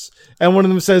clowns? And one of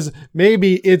them says,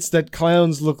 maybe it's that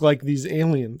clowns look like these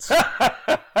aliens.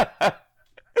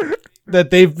 That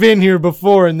they've been here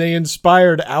before and they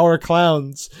inspired our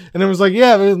clowns. And it was like,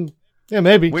 yeah,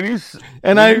 maybe. When you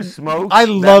smoke, I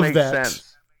love that.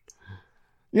 Sense.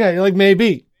 Yeah, you're like,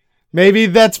 maybe. Maybe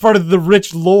that's part of the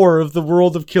rich lore of the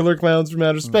world of killer clowns from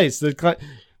outer space.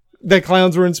 That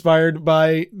clowns were inspired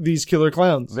by these killer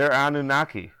clowns. They're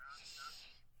Anunnaki.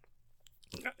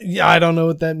 Yeah, I don't know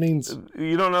what that means.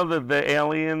 You don't know the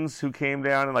aliens who came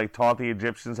down and like taught the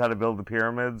Egyptians how to build the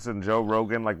pyramids, and Joe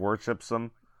Rogan like worships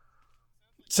them?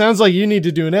 Sounds like you need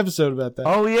to do an episode about that.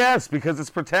 Oh yes, because it's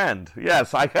pretend.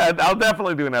 Yes, I'll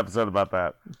definitely do an episode about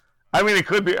that. I mean, it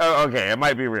could be okay. It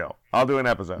might be real. I'll do an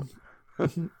episode.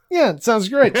 Yeah, it sounds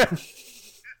great.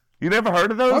 You never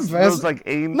heard of those? Those like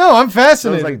no, I'm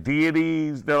fascinated. Those like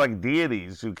deities. They're like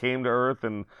deities who came to Earth,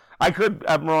 and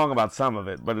I'm wrong about some of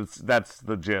it, but that's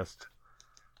the gist.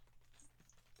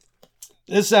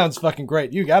 This sounds fucking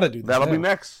great. You got to do this. That'll be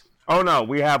next. Oh no,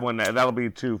 we have one. That'll be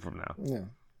 2 from now.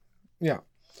 Yeah.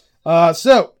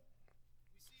 So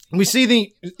we see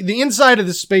the inside of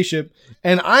this spaceship,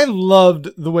 and I loved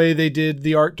the way they did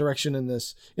the art direction in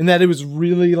this, in that it was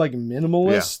really like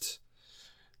minimalist. Yeah.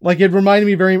 Like it reminded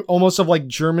me very almost of like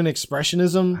German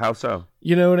expressionism. How so?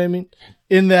 You know what I mean?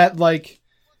 In that like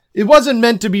it wasn't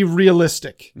meant to be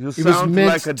realistic. You it sound was meant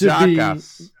like a to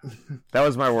jackass. That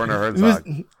was my Werner Herzog.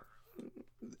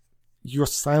 You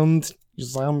sound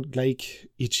like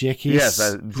a jackass. Yes,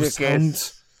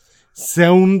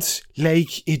 sound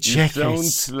like a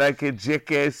jackass. Sound like a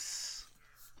jackass.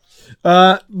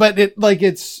 But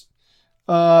it's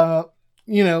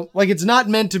it's not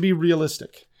meant to be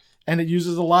realistic, and it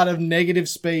uses a lot of negative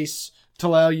space to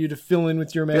allow you to fill in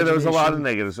with your imagination. Yeah, there was a lot of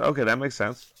negatives. Okay, that makes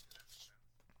sense.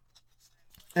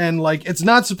 And like, it's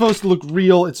not supposed to look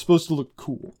real; it's supposed to look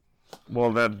cool.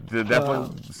 Well, that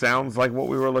definitely sounds like what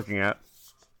we were looking at.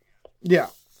 Yeah.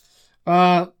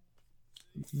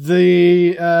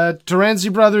 The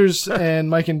Terenzi brothers and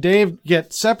Mike and Dave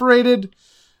get separated.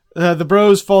 The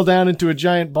bros fall down into a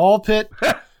giant ball pit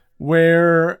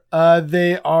where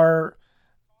they are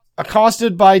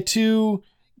accosted by 2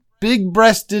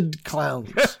 big-breasted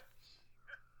clowns.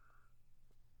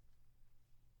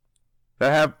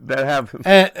 That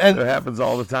happens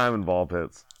all the time in ball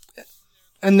pits.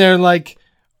 And they're like,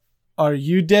 "Are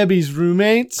you Debbie's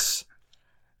roommates?"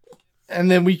 And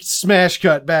then we smash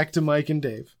cut back to Mike and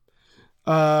Dave.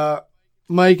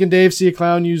 Mike and Dave see a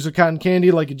clown use a cotton candy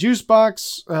like a juice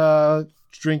box,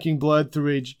 drinking blood through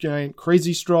a giant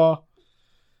crazy straw.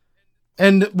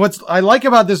 And what I like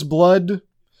about this blood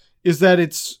is that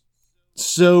it's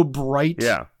so bright.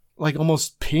 Yeah. Like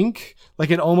almost pink.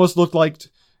 Like it almost looked like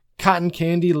cotton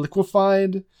candy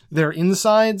liquefied their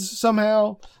insides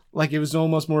somehow. Like it was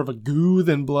almost more of a goo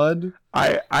than blood.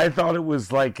 I thought it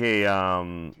was like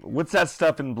a what's that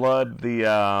stuff in blood?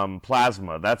 The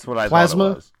plasma. That's what I thought it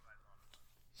was.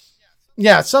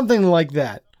 Yeah, something like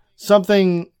that.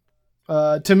 Something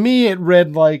to me it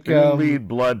read like it didn't read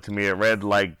blood to me. It read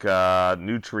like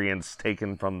nutrients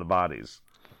taken from the bodies.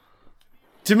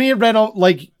 To me it read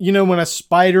like, you know, when a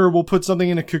spider will put something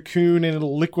in a cocoon and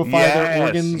it'll liquefy their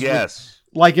organs. Yes.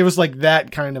 Like it was like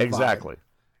that kind of exactly.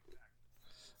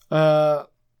 Vibe.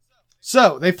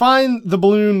 So they find the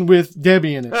balloon with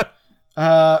Debbie in it.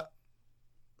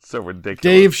 So ridiculous.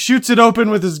 Dave shoots it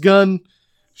open with his gun.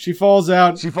 She falls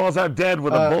out. She falls out dead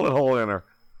with a bullet hole in her.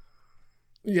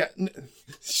 Yeah.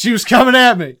 She was coming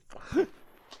at me.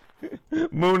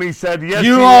 Mooney said, yes,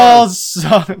 you all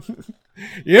saw it.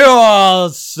 You all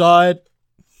saw it.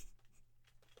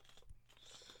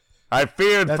 I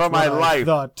feared That's for my what I life.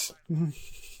 thought.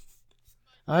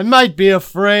 I might be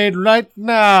afraid right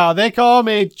now. They call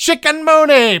me Chicken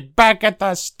Mooney back at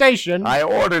the station. I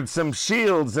ordered some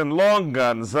shields and long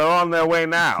guns. They're on their way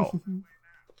now.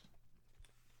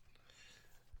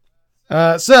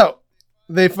 So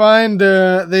they find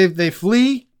they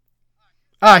flee.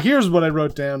 Here's what I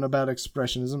wrote down about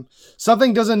expressionism.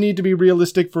 Something doesn't need to be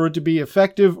realistic for it to be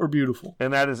effective or beautiful.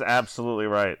 And that is absolutely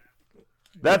right.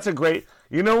 That's a great.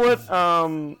 You know what?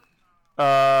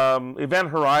 Event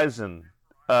Horizon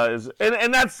is,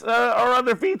 and that's our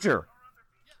other feature.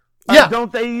 Yeah.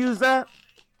 Don't they use that?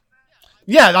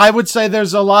 Yeah, I would say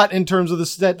there's a lot in terms of the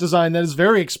set design that is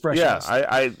very expressionist.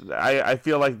 Yeah, I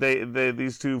feel like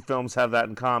these two films have that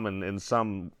in common in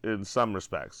some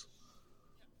respects.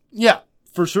 Yeah,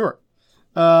 for sure.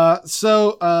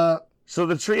 So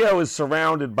the trio is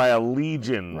surrounded by a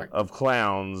legion of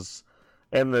clowns,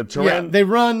 and they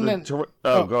run.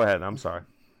 Go ahead. I'm sorry.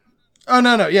 Oh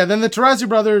no. Yeah, then the Tarazi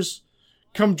brothers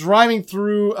come driving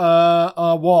through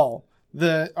a wall.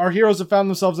 Our heroes have found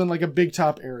themselves in like a big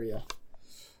top area.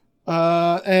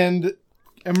 And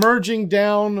emerging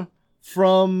down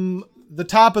from the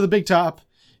top of the big top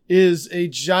is a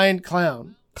giant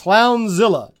clown.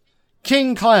 Clownzilla.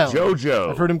 King Clown. Jojo.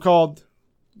 I've heard him called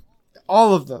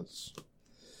all of those.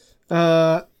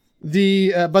 But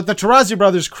the Tarazi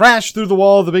brothers crash through the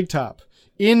wall of the big top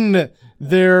in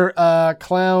their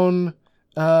clown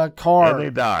car. And they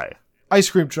die. Ice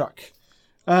cream truck.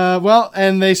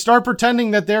 And they start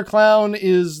pretending that their clown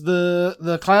is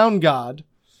the clown god.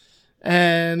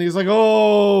 And he's like,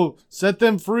 "Oh, set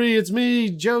them free. It's me,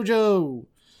 Jojo."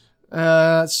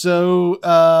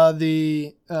 So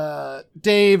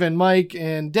Dave and Mike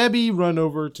and Debbie run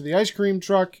over to the ice cream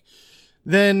truck.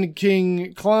 Then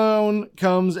King Clown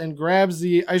comes and grabs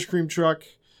the ice cream truck.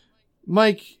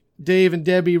 Mike, Dave, and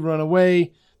Debbie run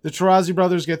away. The Tarazi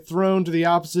brothers get thrown to the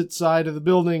opposite side of the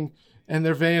building, and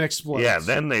their van explodes. Yeah,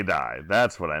 then they die.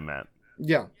 That's what I meant.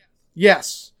 Yeah.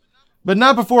 Yes. But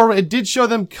not before. It did show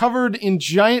them covered in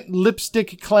giant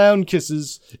lipstick clown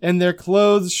kisses and their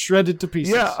clothes shredded to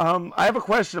pieces. Yeah, I have a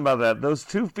question about that. Those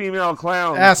two female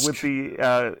clowns with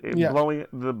the blowing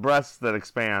the breasts that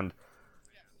expand.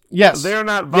 Yes. They're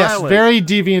not violent. Yes, very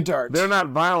deviant art. They're not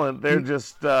violent. They're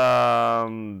just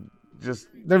they're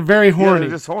very horny. Yeah, they're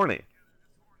just horny.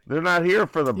 They're not here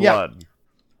for the blood.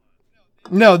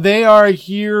 No, they are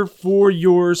here for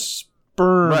your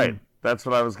sperm. Right. That's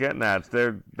what I was getting at.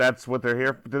 That's what they're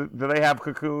here for. Do they have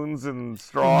cocoons and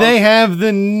straws? They have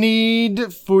the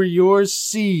need for your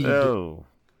seed. Oh.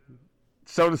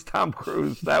 So does Tom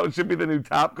Cruise. That should be the new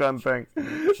Top Gun thing.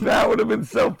 That would have been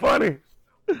so funny.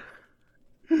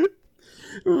 It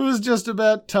was just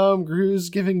about Tom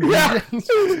Cruise giving Yeah.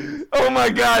 Oh my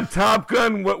God, Top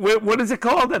Gun. What is it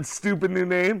called? That stupid new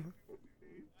name?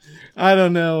 I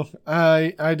don't know.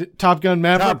 Top Gun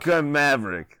Maverick. Top Gun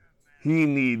Maverick. He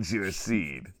needs your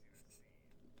seed.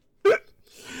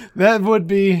 That would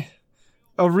be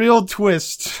a real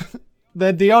twist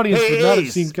that the audience would not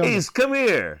have seen coming. Ace, come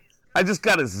here. I just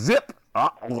got a zip.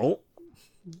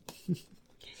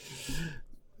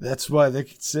 That's why they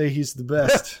could say he's the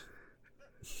best.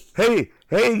 Hey,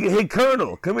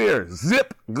 Colonel, come here.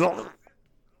 Zip.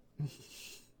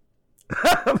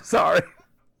 I'm sorry.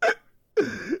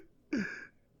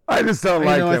 I just don't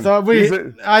like him.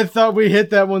 I thought we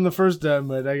hit that one the first time,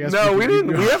 but I guess no, we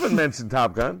didn't. We haven't mentioned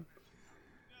Top Gun.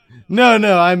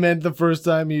 No, I meant the first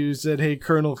time you said, "Hey,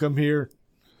 Colonel, come here."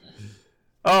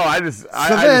 Oh, I just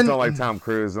don't like Tom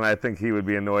Cruise, and I think he would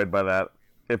be annoyed by that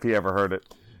if he ever heard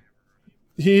it.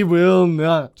 He will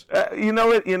not. You know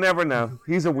what? You never know.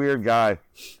 He's a weird guy.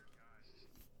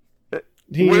 Would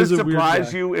it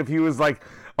surprise you if he was like,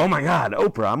 "Oh my God,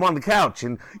 Oprah, I'm on the couch,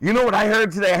 and you know what I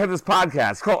heard today? I heard this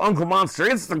podcast called Uncle Monster.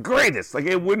 It's the greatest." Like,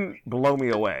 it wouldn't blow me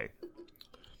away.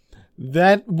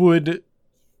 That would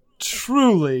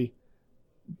truly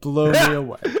blow me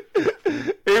away.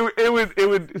 It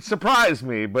would surprise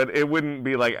me, but it wouldn't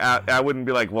be like I wouldn't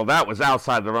be like, well, that was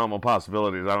outside the realm of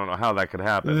possibilities. I don't know how that could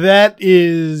happen. That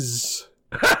is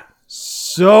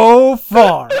so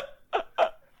far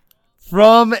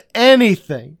from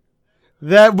anything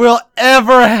that will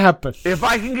ever happen. If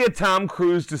I can get Tom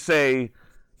Cruise to say,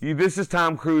 "This is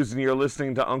Tom Cruise and you're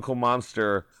listening to Uncle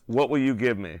Monster," what will you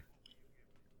give me?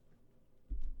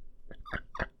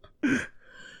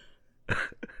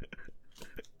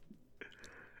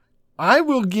 I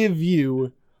will give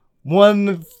you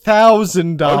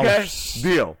 $1,000. Okay,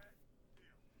 deal.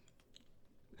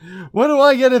 What do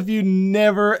I get if you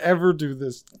never, ever do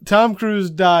this? Tom Cruise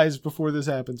dies before this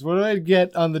happens. What do I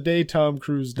get on the day Tom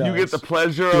Cruise dies? You get the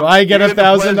pleasure do I get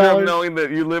 $1,000? knowing that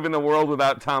you live in a world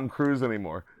without Tom Cruise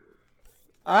anymore.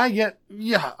 I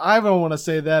don't want to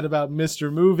say that about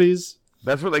Mr. Movies.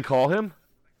 That's what they call him?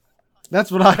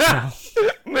 That's what I call him.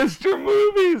 Mr.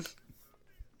 Movies.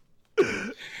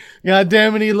 God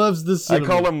damn it, he loves the cinema. I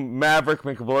call him Maverick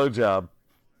McBlowjob.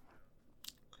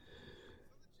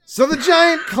 So the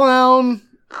giant clown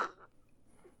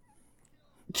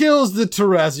kills the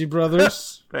Terrazzi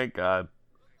brothers. Thank God.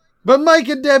 But Mike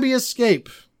and Debbie escape.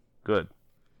 Good.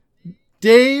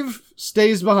 Dave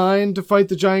stays behind to fight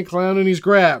the giant clown and he's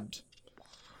grabbed.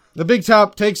 The big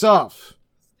top takes off.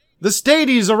 The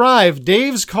Stadies arrive.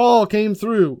 Dave's call came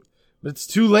through, but it's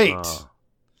too late.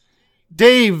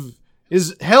 Dave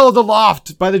is held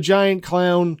aloft by the giant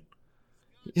clown.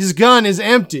 His gun is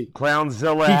empty.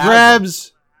 Clownzilla.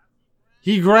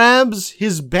 He grabs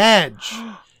his badge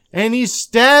and he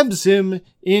stabs him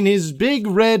in his big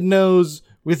red nose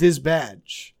with his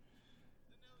badge.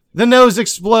 The nose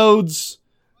explodes.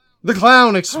 The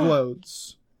clown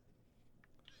explodes.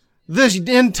 The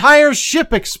entire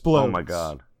ship explodes. Oh my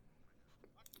God.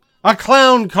 A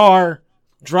clown car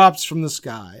drops from the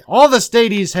sky. All the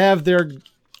Stadies have their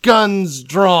guns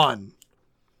drawn.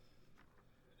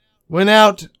 When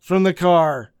out from the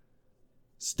car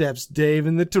steps Dave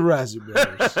and the Terrazzi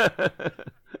brothers.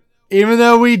 Even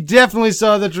though we definitely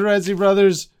saw the Terrazzi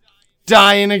brothers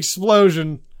die in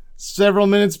explosion several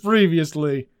minutes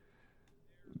previously,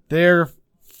 they're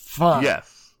fine.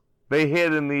 Yes. They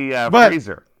hid in the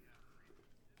freezer.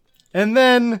 And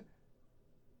then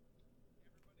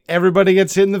everybody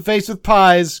gets hit in the face with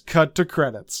pies, cut to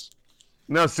credits.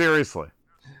 No, seriously.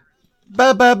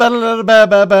 But they're not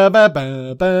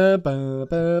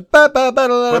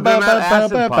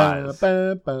acid pies.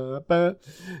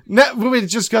 No, it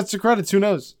just cuts to credits. Who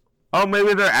knows? Oh,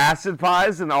 maybe they're acid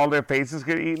pies and all their faces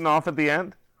get eaten off at the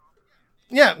end?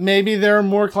 Yeah, maybe there are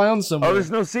more clowns somewhere. Oh, there's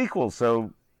no sequel,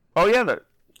 so... Oh, yeah, there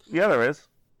is.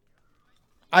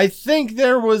 I think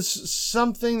there was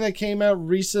something that came out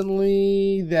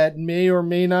recently that may or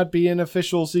may not be an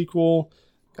official sequel.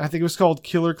 I think it was called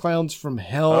Killer Clowns from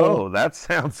Hell. Oh, that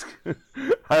sounds good.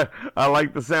 I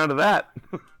like the sound of that.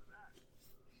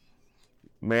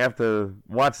 May have to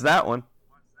watch that one.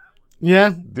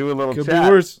 Yeah. Do a little Could chat. be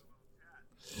worse.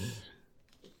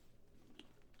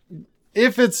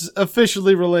 If it's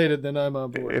officially related, then I'm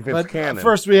on board. If it's canon.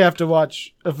 First, we have to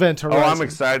watch Event Horizon. Oh, I'm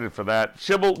excited for that.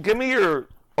 Shibble, give me your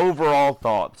overall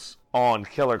thoughts on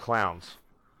Killer Clowns.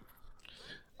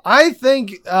 I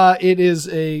think it is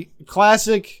a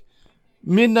classic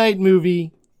midnight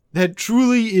movie that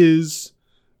truly is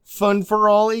fun for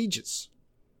all ages.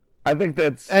 I think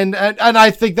that's... And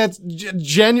I think that's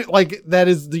that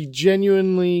is the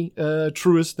genuinely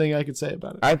truest thing I could say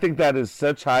about it. I think that is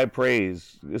such high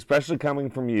praise, especially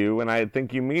coming from you, and I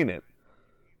think you mean it.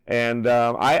 And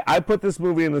I put this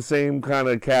movie in the same kind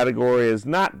of category as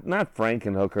not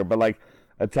Frankenhooker, but like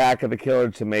Attack of the Killer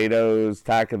Tomatoes,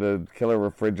 Attack of the Killer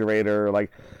Refrigerator,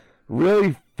 like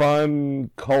really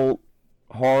fun cult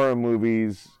horror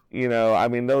movies. You know, I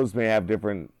mean, those may have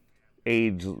different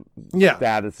age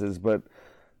statuses, but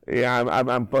yeah,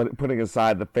 I'm putting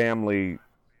aside the family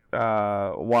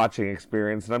watching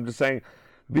experience, and I'm just saying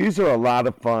these are a lot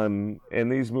of fun,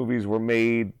 and these movies were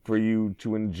made for you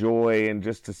to enjoy and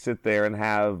just to sit there and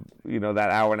have, you know,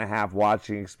 that hour and a half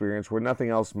watching experience where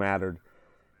nothing else mattered.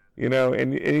 You know,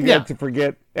 and you get to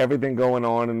forget everything going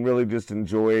on and really just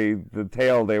enjoy the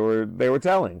tale they were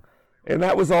telling. And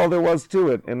that was all there was to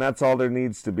it, and that's all there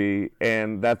needs to be,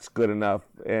 and that's good enough,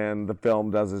 and the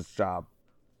film does its job.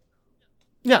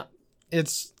 Yeah.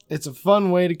 It's a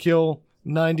fun way to kill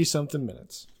 90-something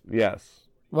minutes. Yes.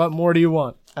 What more do you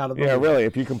want out of it? Yeah, really.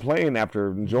 If you complain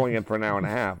after enjoying it for an hour and a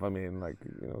half, I mean, like,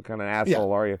 you know, what kind of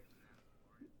asshole are you?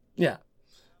 Yeah.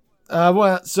 Do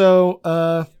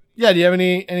you have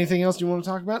anything else you want to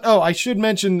talk about? Oh, I should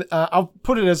mention, I'll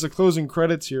put it as the closing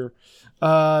credits here.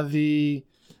 The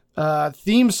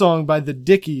theme song by the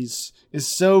Dickies is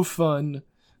so fun.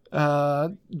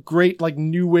 Great, like,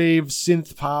 new wave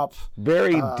synth pop.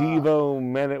 Very Devo,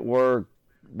 Men at Work,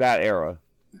 that era.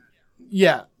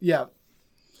 Yeah.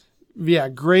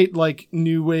 Great, like,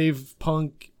 new wave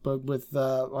punk, but with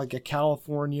like a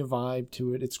California vibe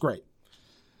to it. It's great.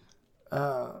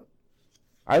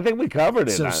 I think we covered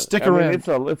it. So stick around. It's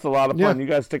a lot of fun. You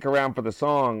guys stick around for the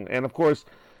song, and of course,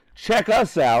 check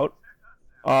us out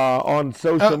on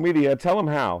social media. Tell them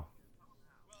how.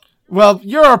 Well,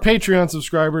 you're our Patreon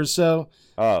subscribers, so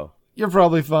you're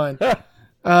probably fine.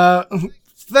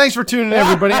 Thanks for tuning in,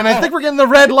 everybody. And I think we're getting the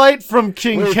red light from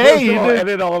Kincaid.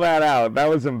 Edit all that out. That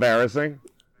was embarrassing.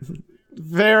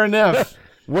 Fair enough.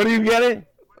 What are you getting?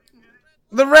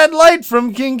 The red light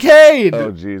from Kincaid.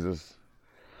 Oh, Jesus.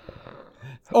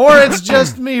 Or it's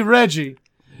just me, Reggie.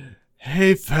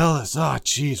 Hey, fellas. Oh,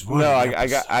 jeez. No,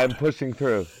 I'm pushing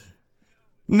through.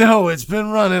 No, it's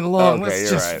been running long. Okay,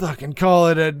 Let's just fucking call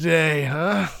it a day,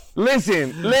 huh?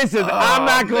 Listen. I'm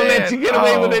not going to let you get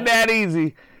away with it that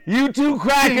easy. You two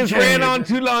crackers ran on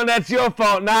too long. That's your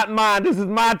fault, not mine. This is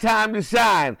my time to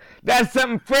shine. That's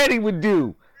something Freddie would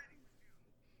do.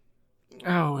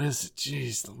 Oh, is it?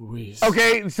 Jeez Louise.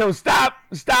 Okay, so stop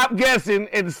guessing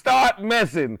and start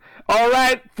messing. All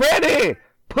right, Freddie,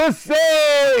 pussy,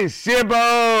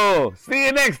 Shibbo. See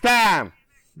you next time.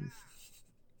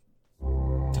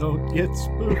 Don't get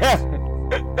spooked.